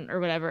town or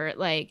whatever,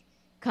 like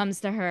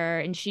comes to her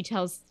and she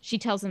tells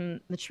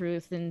him the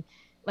truth and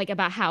like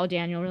about how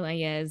Daniel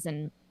really is,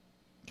 and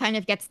kind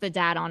of gets the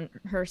dad on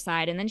her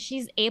side, and then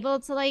she's able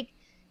to like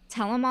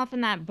tell him off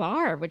in that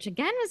bar, which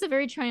again was a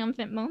very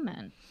triumphant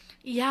moment.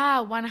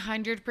 Yeah,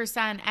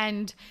 100%.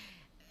 And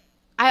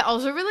I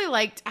also really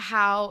liked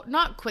how,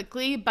 not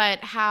quickly, but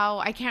how,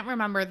 I can't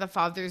remember the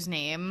father's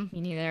name. Me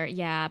neither.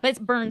 Yeah, but it's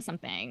Burns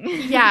something.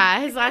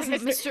 Yeah, his last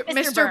name,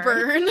 Mr.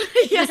 Burns.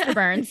 Yeah. Mr.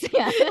 Burns,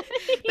 yeah.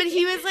 But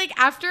he was like,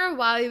 after a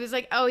while, he was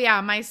like, oh yeah,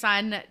 my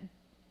son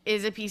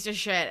is a piece of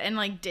shit, and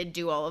like did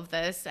do all of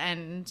this,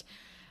 and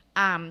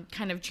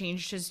kind of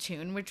changed his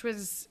tune, which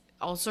was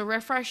also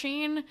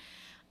refreshing.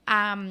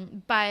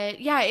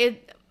 But yeah,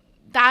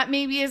 that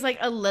maybe is like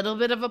a little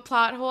bit of a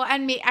plot hole,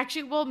 and maybe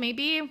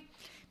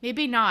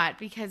not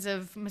because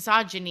of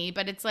misogyny,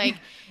 but it's like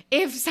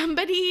if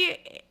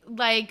somebody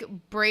like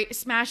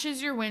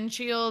smashes your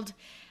windshield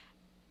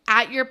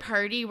at your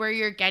party where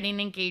you're getting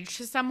engaged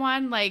to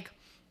someone, like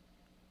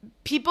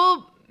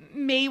people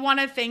may want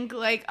to think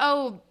like,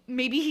 oh,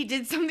 maybe he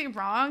did something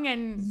wrong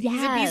and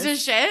he's a piece of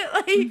shit.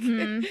 Like,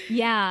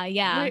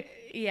 yeah.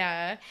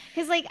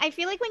 Because like I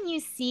feel like when you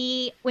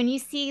see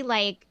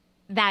like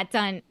that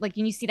done, like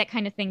when you see that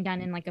kind of thing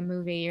done in like a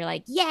movie, you're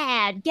like,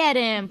 yeah, get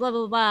him, blah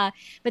blah blah.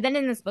 But then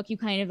in this book, you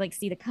kind of like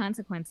see the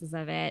consequences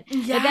of it.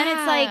 Yeah. But then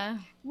it's like,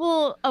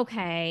 well,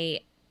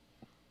 okay,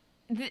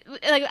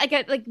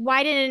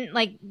 why didn't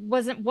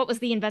what was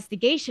the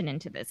investigation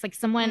into this? Like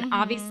someone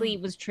obviously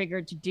was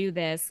triggered to do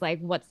this. Like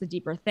what's the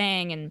deeper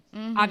thing? And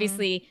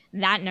obviously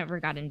that never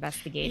got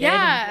investigated.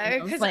 Yeah,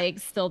 and was like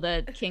still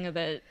the king of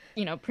the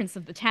prince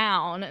of the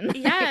town. And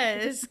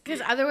yes,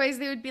 because otherwise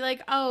they would be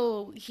like,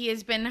 oh, he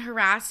has been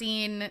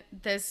harassing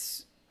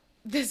this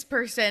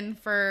person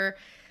for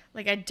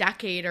like a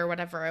decade or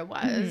whatever it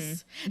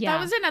was. Yeah.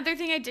 That was another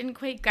thing I didn't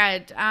quite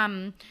get.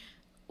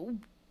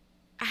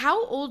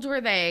 How old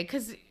were they?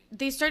 Because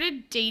they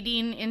started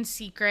dating in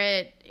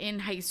secret in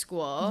high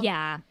school.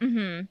 Yeah.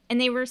 And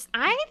they were,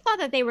 I thought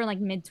that they were like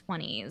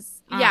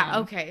mid-20s. Yeah,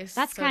 okay.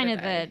 That's so kind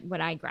of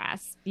what I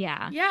grasped.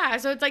 Yeah. Yeah,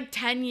 so it's like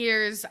 10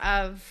 years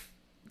of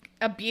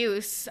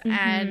abuse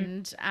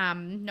and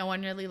no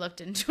one really looked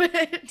into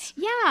it.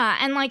 Yeah,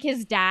 and like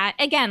his dad,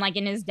 again, like,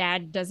 and his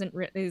dad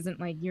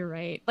isn't like, you're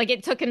right. Like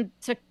it took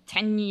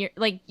 10 years,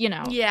 like,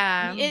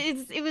 Yeah.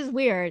 It was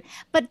weird.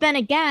 But then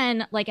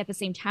again, like at the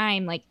same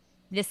time, like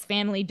this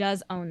family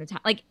does own the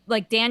town.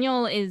 Like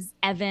Daniel is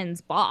Evan's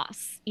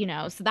boss,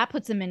 so that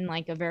puts him in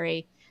like a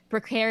very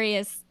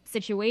precarious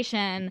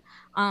situation.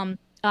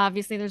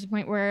 Obviously there's a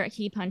point where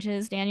he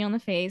punches Daniel in the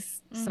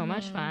face. So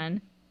much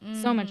fun.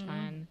 So much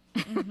fun.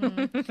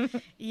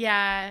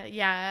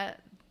 Yeah.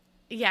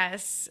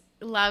 Yes.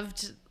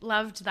 Loved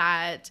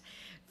that.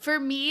 For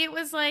me, it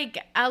was like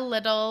a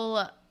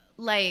little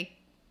like,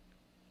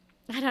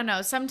 I don't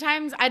know.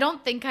 Sometimes I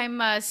don't think I'm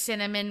a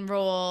cinnamon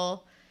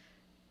roll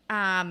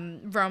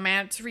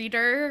romance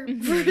reader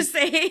per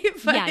se.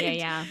 But,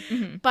 yeah.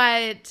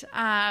 But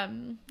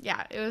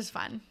yeah, it was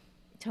fun.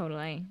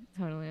 Totally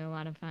a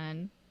lot of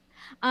fun.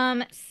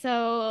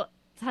 So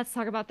let's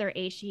talk about their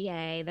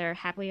HEA, their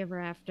happily ever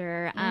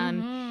after.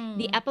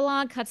 The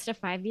epilogue cuts to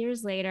 5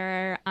 years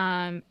later.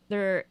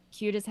 They're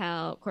cute as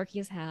hell, quirky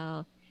as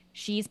hell.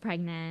 She's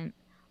pregnant.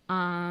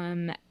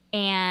 And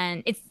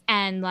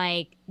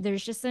like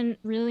there's just a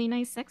really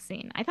nice sex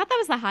scene. I thought that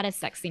was the hottest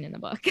sex scene in the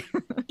book.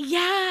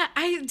 Yeah,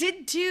 I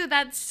did too.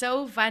 That's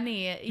so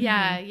funny.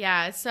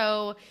 Yeah.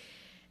 So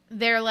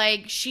they're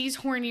like, she's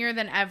hornier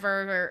than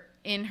ever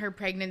in her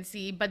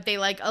pregnancy, but they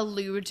like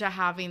allude to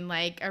having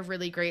like a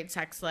really great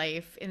sex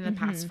life in the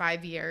past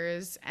 5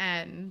 years.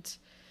 And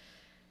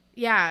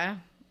yeah,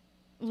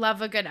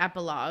 love a good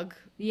epilogue.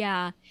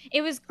 Yeah,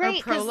 it was great.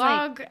 Or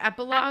prologue,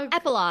 epilogue,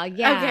 epilogue.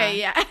 Yeah. Okay,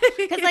 yeah.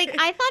 Because like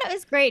I thought it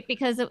was great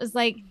because it was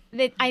like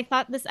I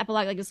thought this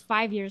epilogue like was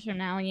 5 years from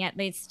now, and yet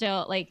they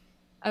still like,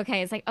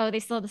 okay, it's like, oh, they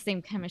still have the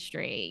same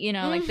chemistry,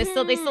 like they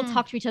still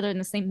talk to each other in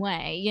the same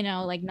way,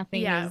 like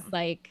nothing is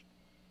like,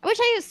 which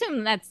I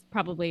assume that's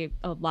probably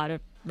a lot of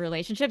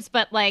relationships,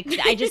 but like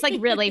I just like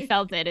really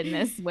felt it in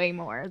this way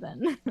more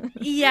than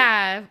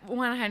Yeah,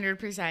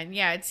 100%.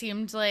 Yeah, it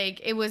seemed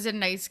like it was a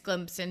nice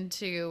glimpse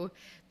into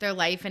their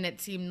life, and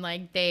it seemed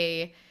like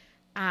they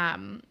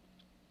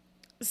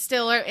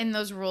still are in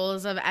those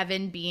roles of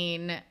Evan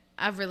being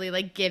a really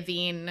like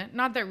giving,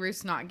 not that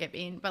Ruth's not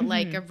giving, but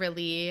like a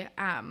really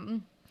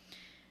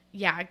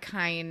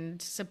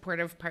kind,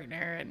 supportive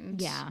partner.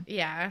 And yeah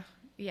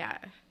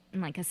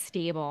and like a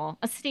stable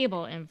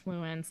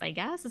influence, I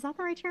guess. Is that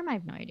the right term? I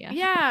have no idea.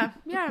 Yeah,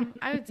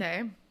 I would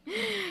say.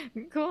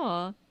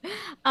 Cool.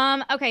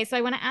 Okay, so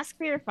I want to ask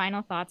for your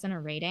final thoughts on a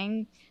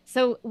rating.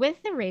 So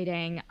with the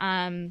rating,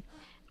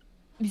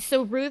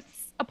 so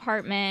Ruth's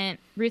apartment,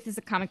 Ruth is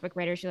a comic book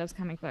writer. She loves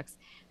comic books.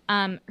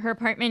 Her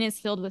apartment is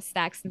filled with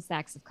stacks and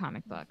stacks of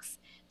comic books.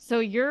 So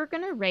you're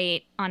going to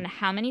rate on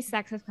how many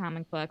stacks of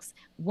comic books.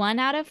 1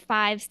 out of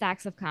 5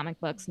 stacks of comic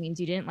books means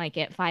you didn't like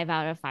it. 5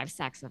 out of 5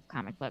 stacks of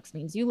comic books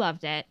means you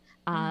loved it.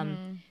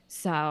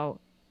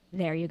 So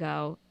there you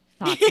go.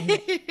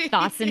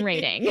 Thoughts and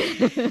rating.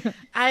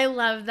 I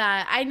love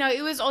that. I know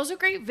it was also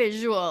great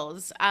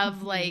visuals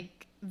of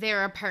like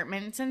their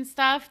apartments and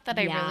stuff that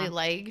I really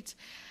liked.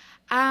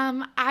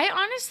 I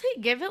honestly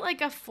give it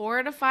like a 4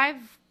 out of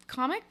 5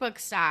 comic book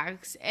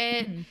stacks.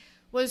 It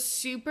was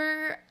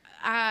super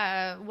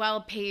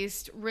well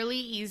paced, really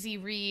easy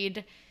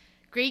read,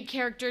 great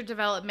character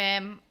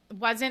development.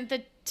 Wasn't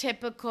the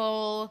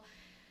typical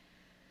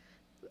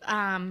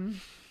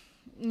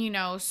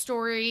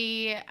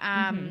story,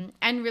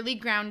 and really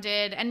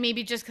grounded. And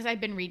maybe just because I've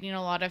been reading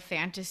a lot of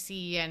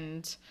fantasy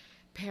and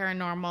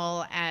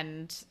paranormal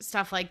and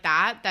stuff like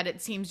that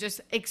it seems just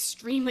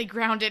extremely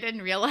grounded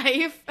in real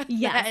life.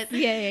 Yes.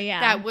 Yeah.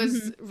 That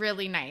was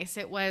really nice.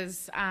 It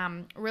was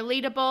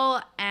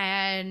relatable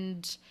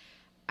and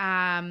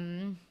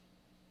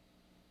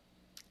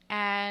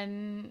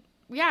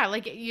yeah,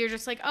 like you're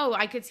just like, oh,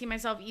 I could see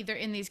myself either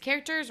in these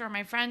characters or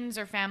my friends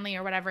or family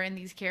or whatever in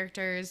these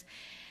characters.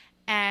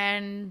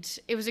 And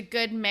it was a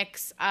good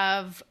mix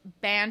of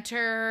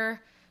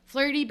banter,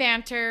 flirty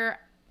banter,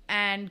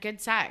 and good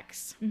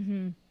sex.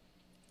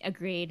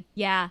 Agreed.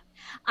 Yeah.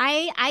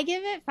 I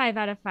give it 5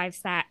 out of 5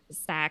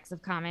 stacks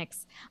of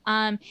comics.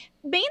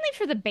 Mainly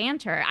for the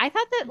banter. I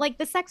thought that like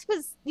the sex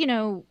was,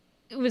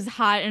 it was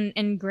hot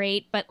and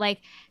great, but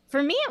like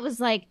for me it was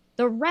like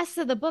the rest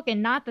of the book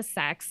and not the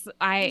sex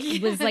I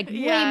was like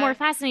way more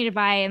fascinated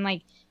by. And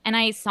like and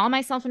I saw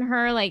myself in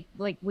her, like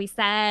we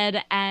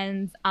said,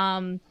 and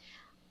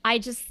I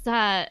just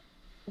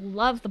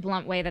love the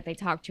blunt way that they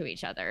talk to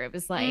each other. It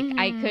was like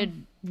I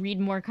could read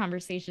more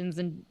conversations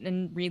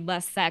and read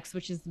less sex,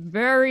 which is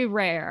very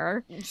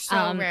rare.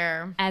 So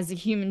rare. As a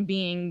human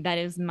being that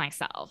is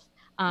myself.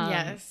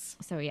 Yes.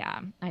 So yeah,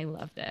 I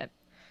loved it.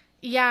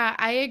 Yeah,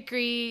 I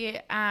agree.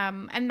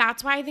 And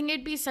that's why I think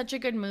it'd be such a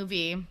good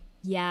movie.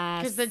 Yeah,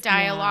 because the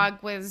dialogue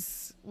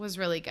was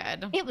really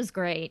good. It was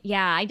great.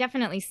 Yeah, I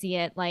definitely see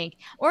it. Like,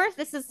 or if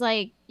this is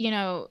like, you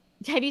know,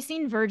 have you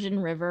seen Virgin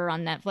River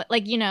on Netflix?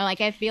 Like, you know,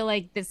 like I feel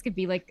like this could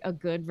be like a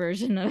good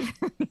version of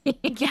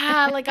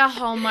yeah, like a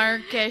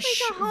Hallmark-ish,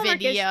 like a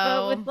Hallmark-ish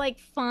video with like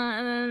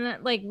fun,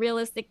 like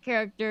realistic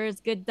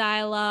characters, good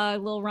dialogue,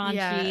 a little raunchy,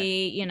 yeah.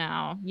 you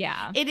know.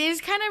 Yeah. It is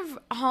kind of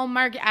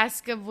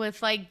Hallmark-esque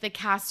with like the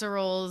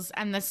casseroles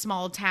and the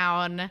small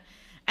town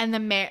and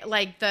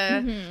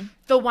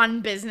the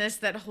one business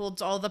that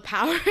holds all the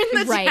power in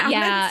the right, town.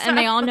 Yeah, and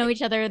they all know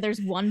each other. There's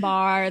one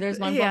bar, there's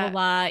one blah blah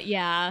blah.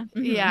 Yeah.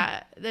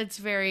 Yeah, that's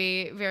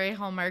very, very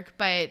Hallmark,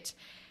 but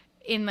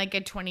in like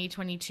a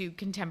 2022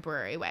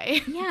 contemporary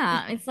way.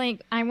 Yeah, it's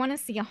like I want to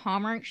see a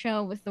Hallmark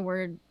show with the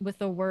word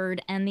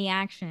and the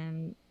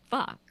action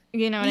fuck.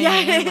 You know what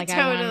I mean? Like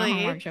totally. I want a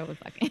Hallmark show with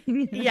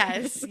fucking.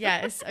 yes,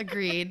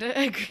 agreed.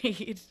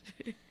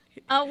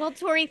 Well,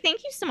 Tori,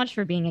 thank you so much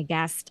for being a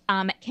guest.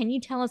 Can you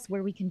tell us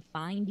where we can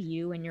find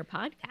you and your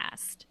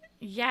podcast?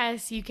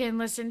 Yes, you can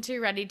listen to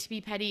Ready to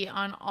Be Petty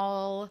on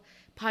all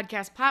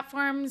podcast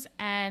platforms,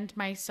 and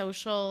my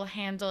social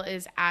handle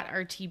is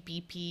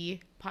 @RTBP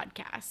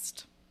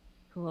podcast.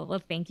 Cool.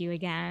 Well, thank you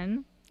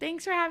again.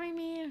 Thanks for having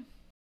me.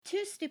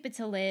 Too Stupid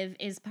to Live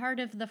is part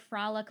of the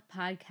Frolic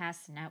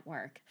Podcast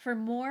Network. For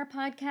more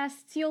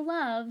podcasts you'll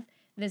love,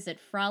 visit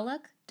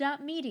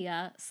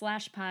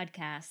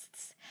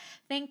frolic.media/podcasts.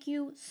 Thank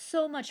you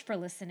so much for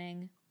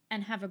listening,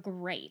 and have a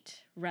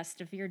great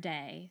rest of your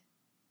day.